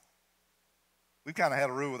off. We've kind of had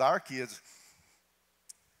a rule with our kids.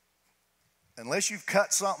 Unless you've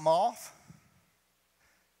cut something off,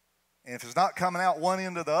 and if it's not coming out one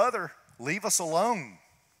end or the other, leave us alone.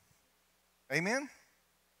 Amen?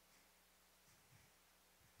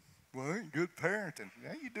 Well, ain't good parenting.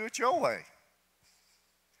 Yeah, you do it your way.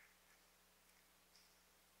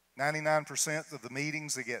 99% of the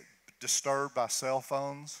meetings that get disturbed by cell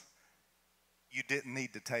phones, you didn't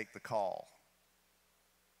need to take the call.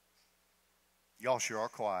 Y'all sure are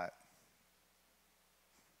quiet.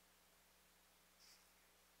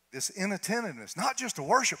 This inattentiveness, not just to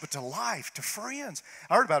worship, but to life, to friends.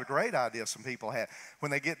 I heard about a great idea some people had.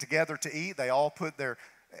 When they get together to eat, they all put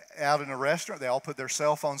out in a restaurant, they all put their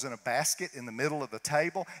cell phones in a basket in the middle of the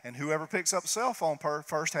table, and whoever picks up a cell phone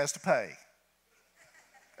first has to pay.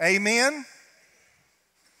 Amen?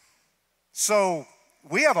 So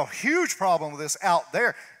we have a huge problem with this out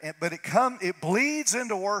there, but it bleeds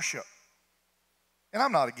into worship. And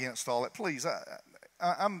I'm not against all that. Please,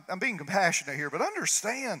 I'm being compassionate here, but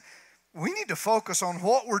understand, we need to focus on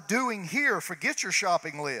what we're doing here. Forget your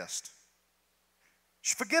shopping list.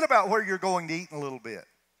 Forget about where you're going to eat in a little bit.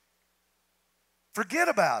 Forget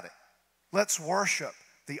about it. Let's worship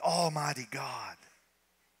the Almighty God.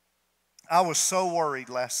 I was so worried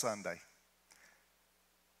last Sunday.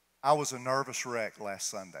 I was a nervous wreck last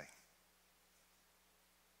Sunday.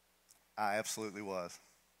 I absolutely was.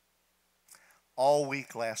 All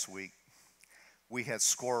week last week, we had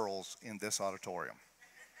squirrels in this auditorium.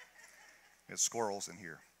 We had squirrels in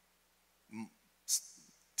here.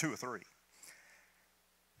 2 or 3.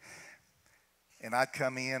 And I'd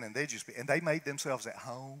come in and they made themselves at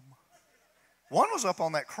home. One was up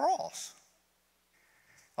on that cross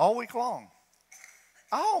all week long.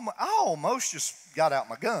 I almost just got out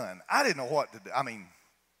my gun. I didn't know what to do. I mean,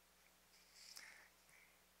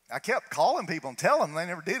 I kept calling people and telling them they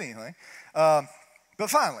never did anything. But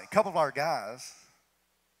finally, a couple of our guys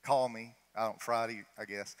called me on Friday, I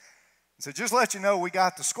guess, and said, just let you know we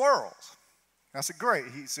got the squirrels. And I said, great.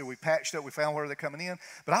 He said, we patched up, we found where they're coming in.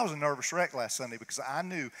 But I was a nervous wreck last Sunday because I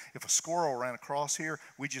knew if a squirrel ran across here,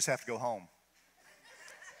 we'd just have to go home.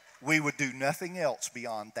 We would do nothing else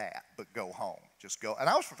beyond that but go home. Just go. And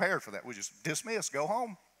I was prepared for that. We just dismiss, go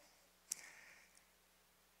home.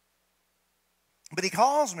 But he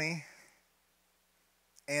calls me,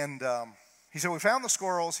 and he said, we found the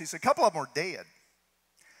squirrels. He said, a couple of them are dead.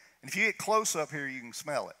 And if you get close up here, you can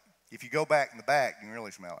smell it. If you go back in the back, you can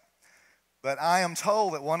really smell it. But I am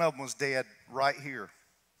told that one of them was dead right here.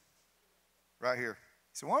 Right here.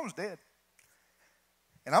 He said, one was dead.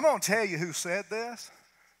 And I'm going to tell you who said this.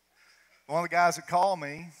 One of the guys that called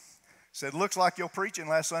me said, looks like your preaching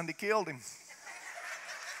last Sunday killed him.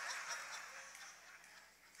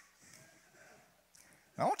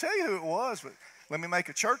 I won't tell you who it was, but let me make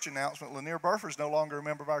a church announcement. Lanier Burford is no longer a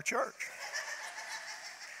member of our church.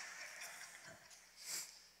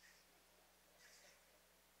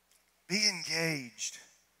 Be engaged.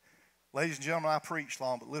 Ladies and gentlemen, I preach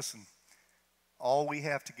long, but listen, all we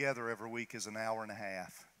have together every week is an hour and a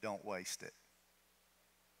half. Don't waste it.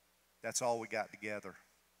 That's all we got together.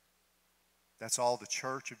 That's all the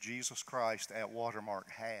Church of Jesus Christ at Watermark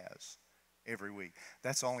has every week.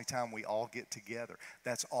 That's the only time we all get together.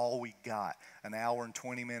 That's all we got. An hour and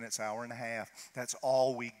 20 minutes, hour and a half. That's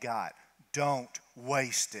all we got. Don't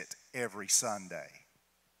waste it every Sunday.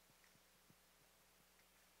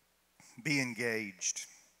 Be engaged.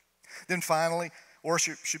 Then finally,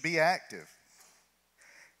 worship should be active.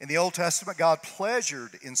 In the Old Testament, God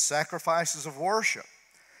pleasured in sacrifices of worship.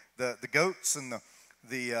 The goats and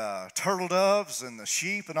the turtle doves and the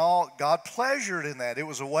sheep and all, God pleasured in that. It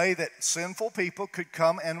was a way that sinful people could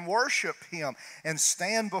come and worship Him and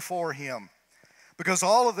stand before Him, because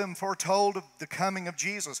all of them foretold of the coming of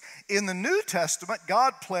Jesus. In the New Testament,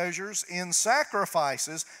 God pleasures in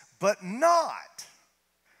sacrifices, but not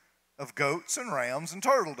of goats and rams and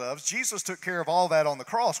turtle doves. Jesus took care of all that on the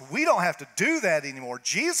cross. We don't have to do that anymore.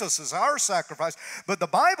 Jesus is our sacrifice. But the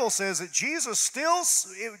Bible says that Jesus still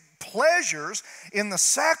pleasures in the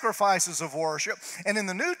sacrifices of worship. And in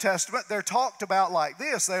the New Testament, they're talked about like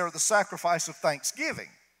this. They are the sacrifice of thanksgiving.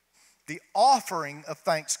 The offering of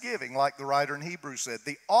thanksgiving, like the writer in Hebrews said.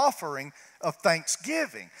 The offering of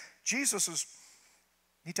thanksgiving.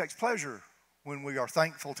 He takes pleasure when we are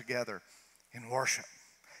thankful together in worship.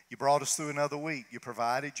 You brought us through another week. You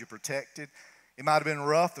provided, you protected. It might have been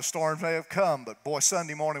rough. The storms may have come, but boy,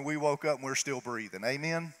 Sunday morning we woke up and we're still breathing.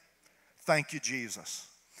 Amen? Thank you, Jesus.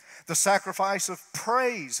 The sacrifice of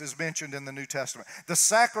praise is mentioned in the New Testament. The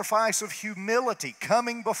sacrifice of humility,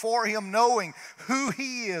 coming before Him knowing who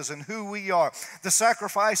He is and who we are. The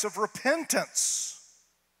sacrifice of repentance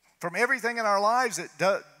from everything in our lives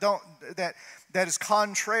that is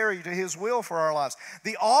contrary to His will for our lives.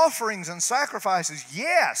 The offerings and sacrifices,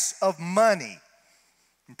 yes, of money,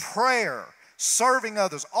 prayer, serving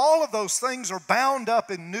others. All of those things are bound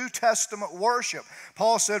up in New Testament worship.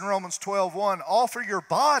 Paul said in Romans 12:1, offer your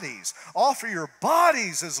bodies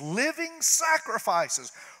as living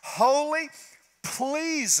sacrifices, holy,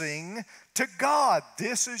 pleasing to God.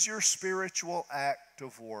 This is your spiritual act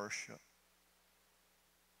of worship.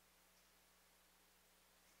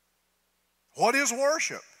 What is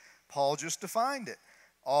worship? Paul just defined it.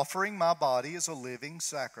 Offering my body as a living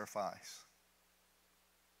sacrifice.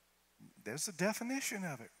 There's the definition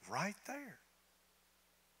of it right there.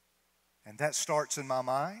 And that starts in my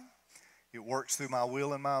mind. It works through my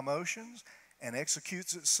will and my emotions and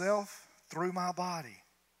executes itself through my body.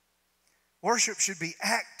 Worship should be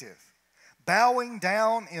active. Bowing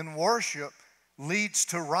down in worship leads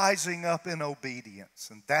to rising up in obedience.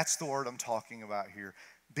 And that's the word I'm talking about here.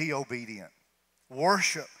 Be obedient.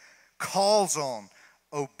 Worship calls on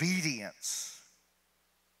obedience.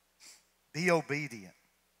 Be obedient.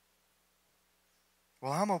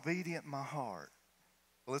 Well, I'm obedient in my heart.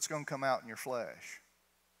 Well, it's going to come out in your flesh.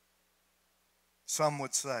 Some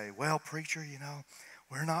would say, well, preacher,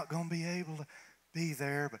 we're not going to be able to be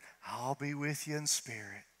there, but I'll be with you in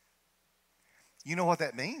spirit. You know what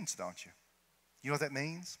that means, don't you? You know what that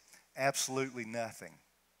means? Absolutely nothing.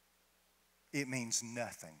 It means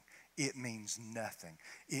nothing. It means nothing.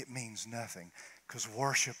 It means nothing. Because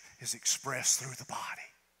worship is expressed through the body.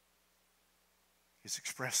 It's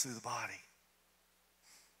expressed through the body.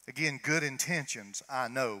 Again, good intentions, I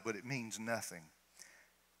know, but it means nothing.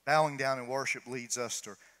 Bowing down in worship leads us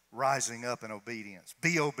to rising up in obedience.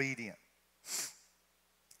 Be obedient.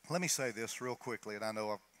 Let me say this real quickly, and I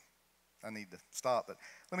know I need to stop, but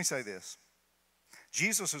let me say this.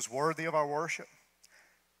 Jesus is worthy of our worship.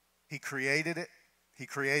 He created it. He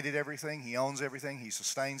created everything. He owns everything. He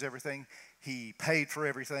sustains everything. He paid for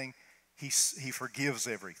everything. He forgives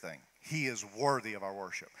everything. He is worthy of our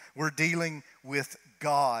worship. We're dealing with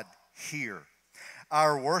God here.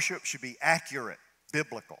 Our worship should be accurate,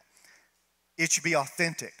 biblical. It should be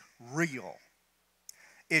authentic, real.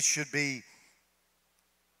 It should be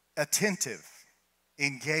attentive,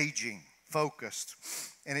 engaging, focused,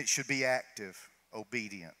 and it should be active,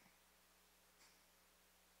 obedient.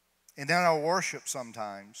 And in our worship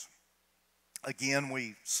sometimes, again,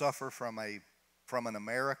 we suffer from an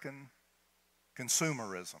American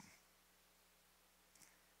consumerism,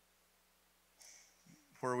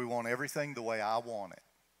 where we want everything the way I want it.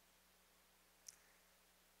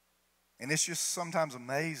 And it's just sometimes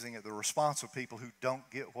amazing at the response of people who don't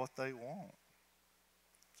get what they want.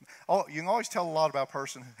 Oh, you can always tell a lot about a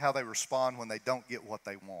person how they respond when they don't get what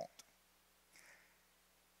they want.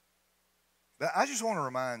 But I just want to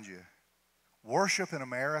remind you, worship in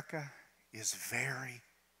America is very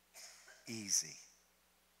easy.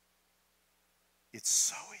 It's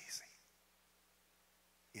so easy.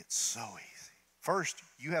 It's so easy. First,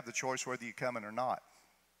 you have the choice whether you come in or not.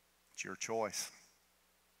 It's your choice.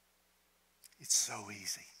 It's so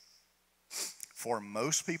easy. for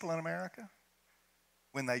most people in America,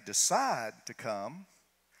 when they decide to come,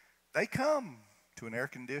 they come to an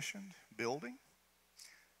air-conditioned building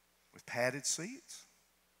with padded seats,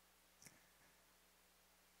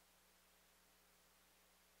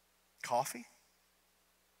 coffee,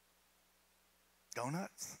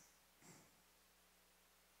 donuts,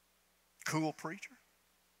 cool preacher.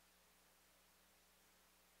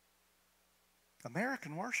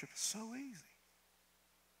 American worship is so easy.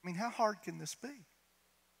 I mean, how hard can this be?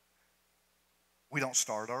 We don't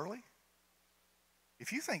start early.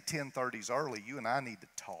 If you think 10:30 is early, you and I need to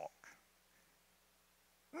talk.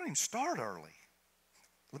 We don't even start early.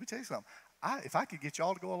 Let me tell you something. If I could get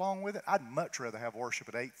y'all to go along with it, I'd much rather have worship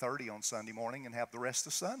at 8:30 on Sunday morning and have the rest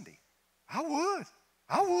of Sunday. I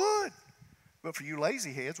would. But for you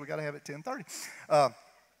lazy heads, we got to have it 10:30.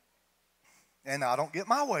 And I don't get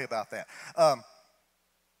my way about that.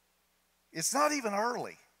 It's not even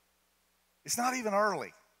early. It's not even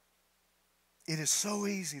early. It is so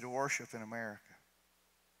easy to worship in America.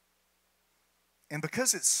 And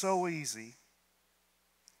because it's so easy,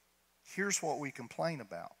 here's what we complain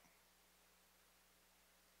about.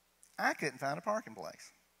 I couldn't find a parking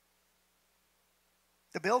place.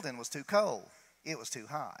 The building was too cold. It was too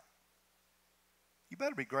hot. You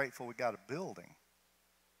better be grateful we got a building.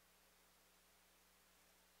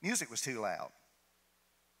 Music was too loud.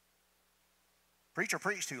 Preacher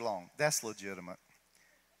preached too long. That's legitimate.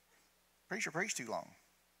 Preacher preached too long.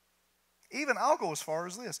 Even I'll go as far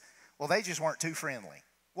as this. Well, they just weren't too friendly.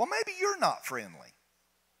 Well, maybe you're not friendly.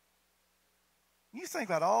 You think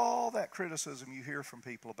about all that criticism you hear from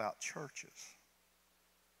people about churches.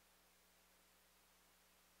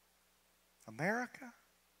 America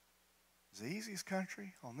is the easiest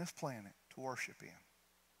country on this planet to worship in.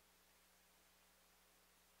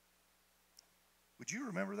 Would you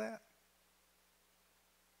remember that?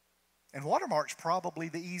 And Watermark's probably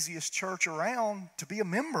the easiest church around to be a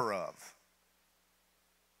member of.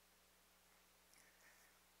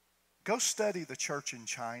 Go study the church in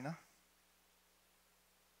China.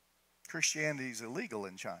 Christianity is illegal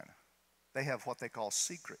in China. They have what they call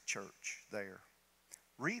secret church there.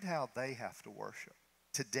 Read how they have to worship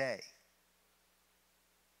today.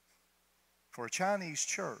 For a Chinese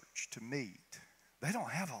church to meet, they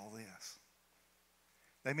don't have all this.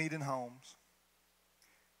 They meet in homes.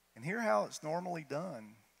 And here's how it's normally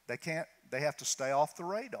done. They have to stay off the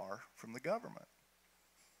radar from the government.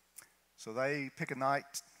 So they pick a night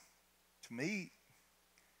to meet,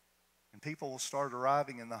 and people will start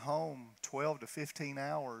arriving in the home 12 to 15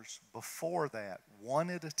 hours before that, one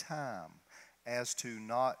at a time, as to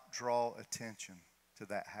not draw attention to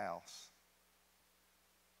that house.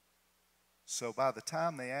 So by the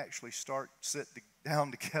time they actually start sitting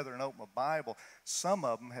down together and open a Bible, some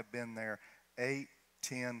of them have been there 8,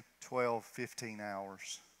 10, 12, 15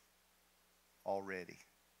 hours already.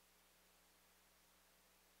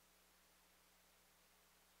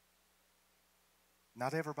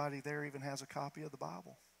 Not everybody there even has a copy of the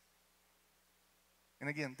Bible. And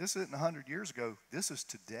again, this isn't 100 years ago. This is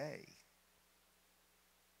today.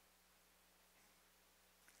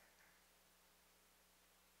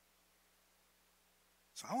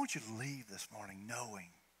 So I want you to leave this morning knowing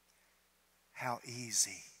how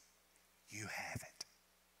easy you have it.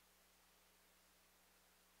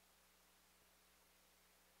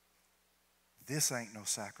 This ain't no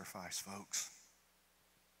sacrifice, folks.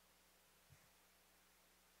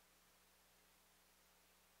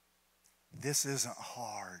 This isn't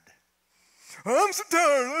hard. I'm so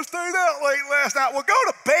tired. I stayed out late last night. Well, go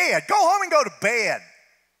to bed. Go home and go to bed.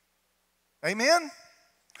 Amen?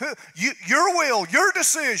 Your will, your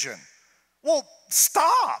decision. Well,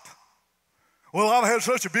 stop. Well, I've had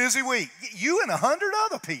such a busy week. You and 100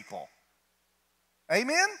 other people.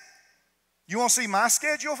 Amen? You want to see my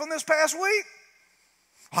schedule from this past week?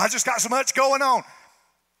 I just got so much going on.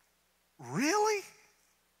 Really?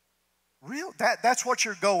 Really? That's what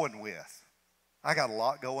you're going with. I got a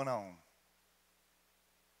lot going on.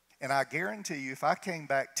 And I guarantee you, if I came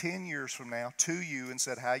back 10 years from now to you and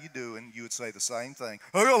said, how you doing? You would say the same thing.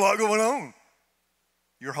 I got a lot going on.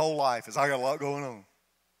 Your whole life is, I got a lot going on.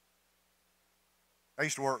 I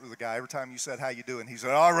used to work with a guy. Every time you said, how you doing? He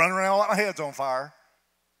said, I run around like my head's on fire.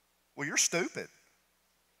 Well, you're stupid.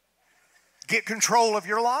 Get control of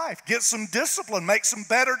your life. Get some discipline. Make some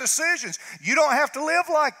better decisions. You don't have to live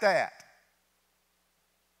like that.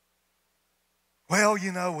 Well,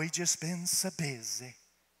 you know, we just been so busy.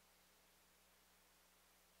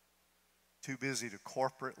 Too busy to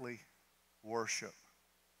corporately worship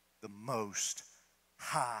the Most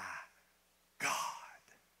High God.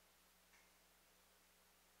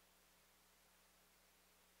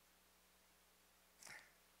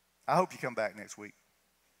 I hope you come back next week.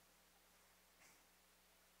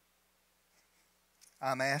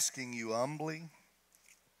 I'm asking you humbly,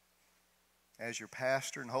 as your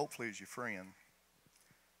pastor and hopefully as your friend,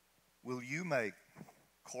 will you make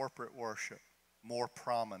corporate worship more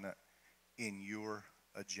prominent in your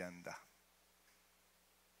agenda?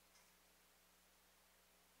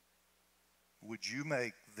 Would you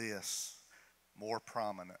make this more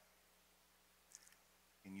prominent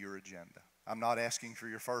in your agenda? I'm not asking for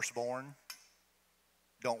your firstborn.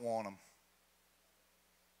 Don't want them.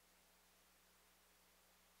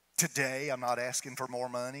 Today, I'm not asking for more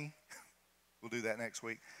money. We'll do that next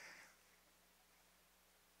week.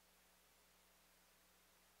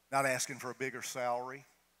 Not asking for a bigger salary.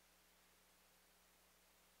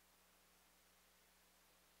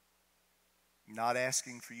 Not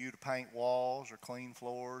asking for you to paint walls or clean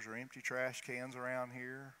floors or empty trash cans around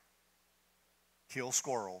here. Kill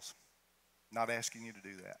squirrels. Not asking you to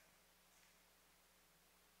do that.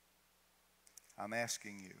 I'm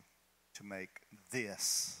asking you to make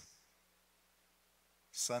this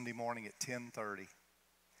Sunday morning at 10:30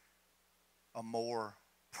 a more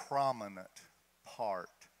prominent part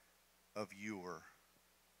of your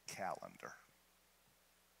calendar.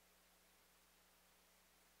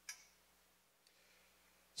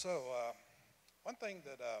 So one thing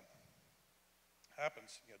that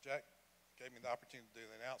happens, Jack gave me the opportunity to do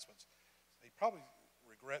the announcements. He probably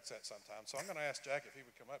regrets that sometimes. So I'm going to ask Jack if he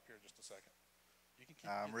would come up here just a second. You can keep.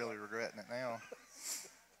 I'm really regretting it now.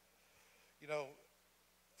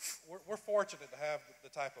 We're fortunate to have the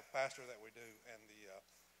type of pastor that we do, and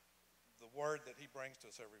the word that he brings to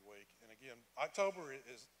us every week. And again, October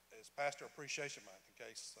is Pastor Appreciation Month. In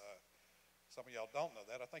case some of y'all don't know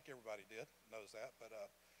that, I think everybody knows that. But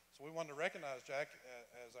so we wanted to recognize Jack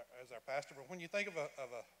as our pastor. But when you think of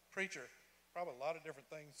a preacher, probably a lot of different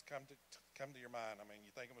things come to your mind. I mean, you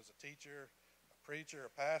think of him as a teacher, a preacher,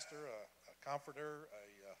 a pastor, a comforter,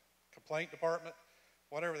 a complaint department,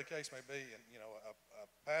 whatever the case may be. And a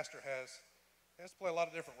pastor has to play a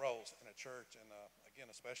lot of different roles in a church, and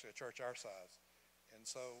again, especially a church our size. And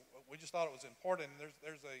so we just thought it was important. And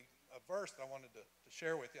there's a verse that I wanted to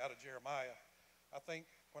share with you out of Jeremiah. I think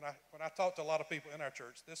when I talk to a lot of people in our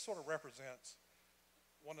church, this sort of represents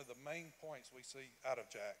one of the main points we see out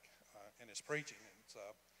of Jack in his preaching. And it's,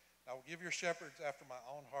 I will give your shepherds after my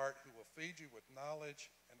own heart who will feed you with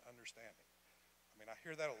knowledge and understanding. I mean, I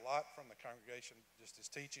hear that a lot from the congregation, just his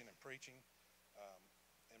teaching and preaching,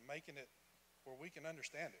 and making it where we can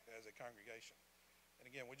understand it as a congregation. And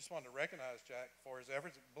again, we just wanted to recognize Jack for his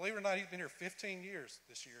efforts. Believe it or not, he's been here 15 years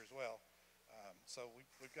this year as well. So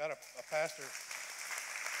we've got a pastor.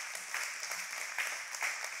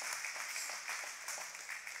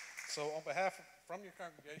 So on behalf from your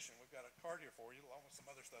congregation, we've got a card here for you along with some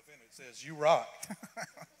other stuff in it. It says, "You rock." And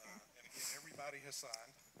again, everybody has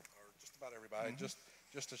signed, or just about everybody,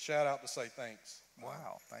 just a shout out to say thanks.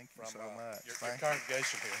 Wow, thank you so much. Your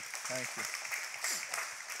congregation here. Thank you.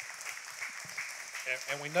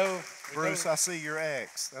 And we know, Bruce, I see your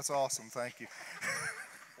ex. That's awesome. Thank you.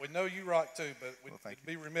 We know you rock too, but we'd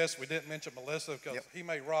be remiss we didn't mention Melissa, because he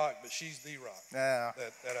may rock, but she's the rock. Yeah.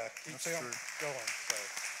 That keeps him going. So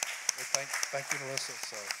we thank you, Melissa.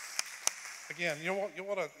 So again, you want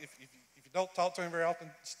to if you don't talk to him very often,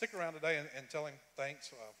 stick around today and tell him thanks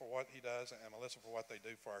for what he does, and Melissa for what they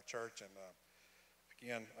do for our church. And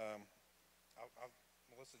again,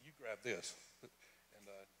 Melissa, you grab this. And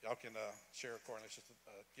y'all can share accordingly. It's just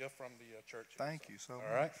a gift from the church. Thank you so much.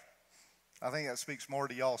 All right. I think that speaks more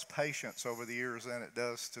to y'all's patience over the years than it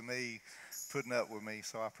does to me putting up with me,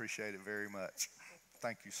 so I appreciate it very much.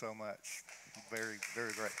 Thank you so much. Very,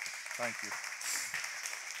 very great. Thank you.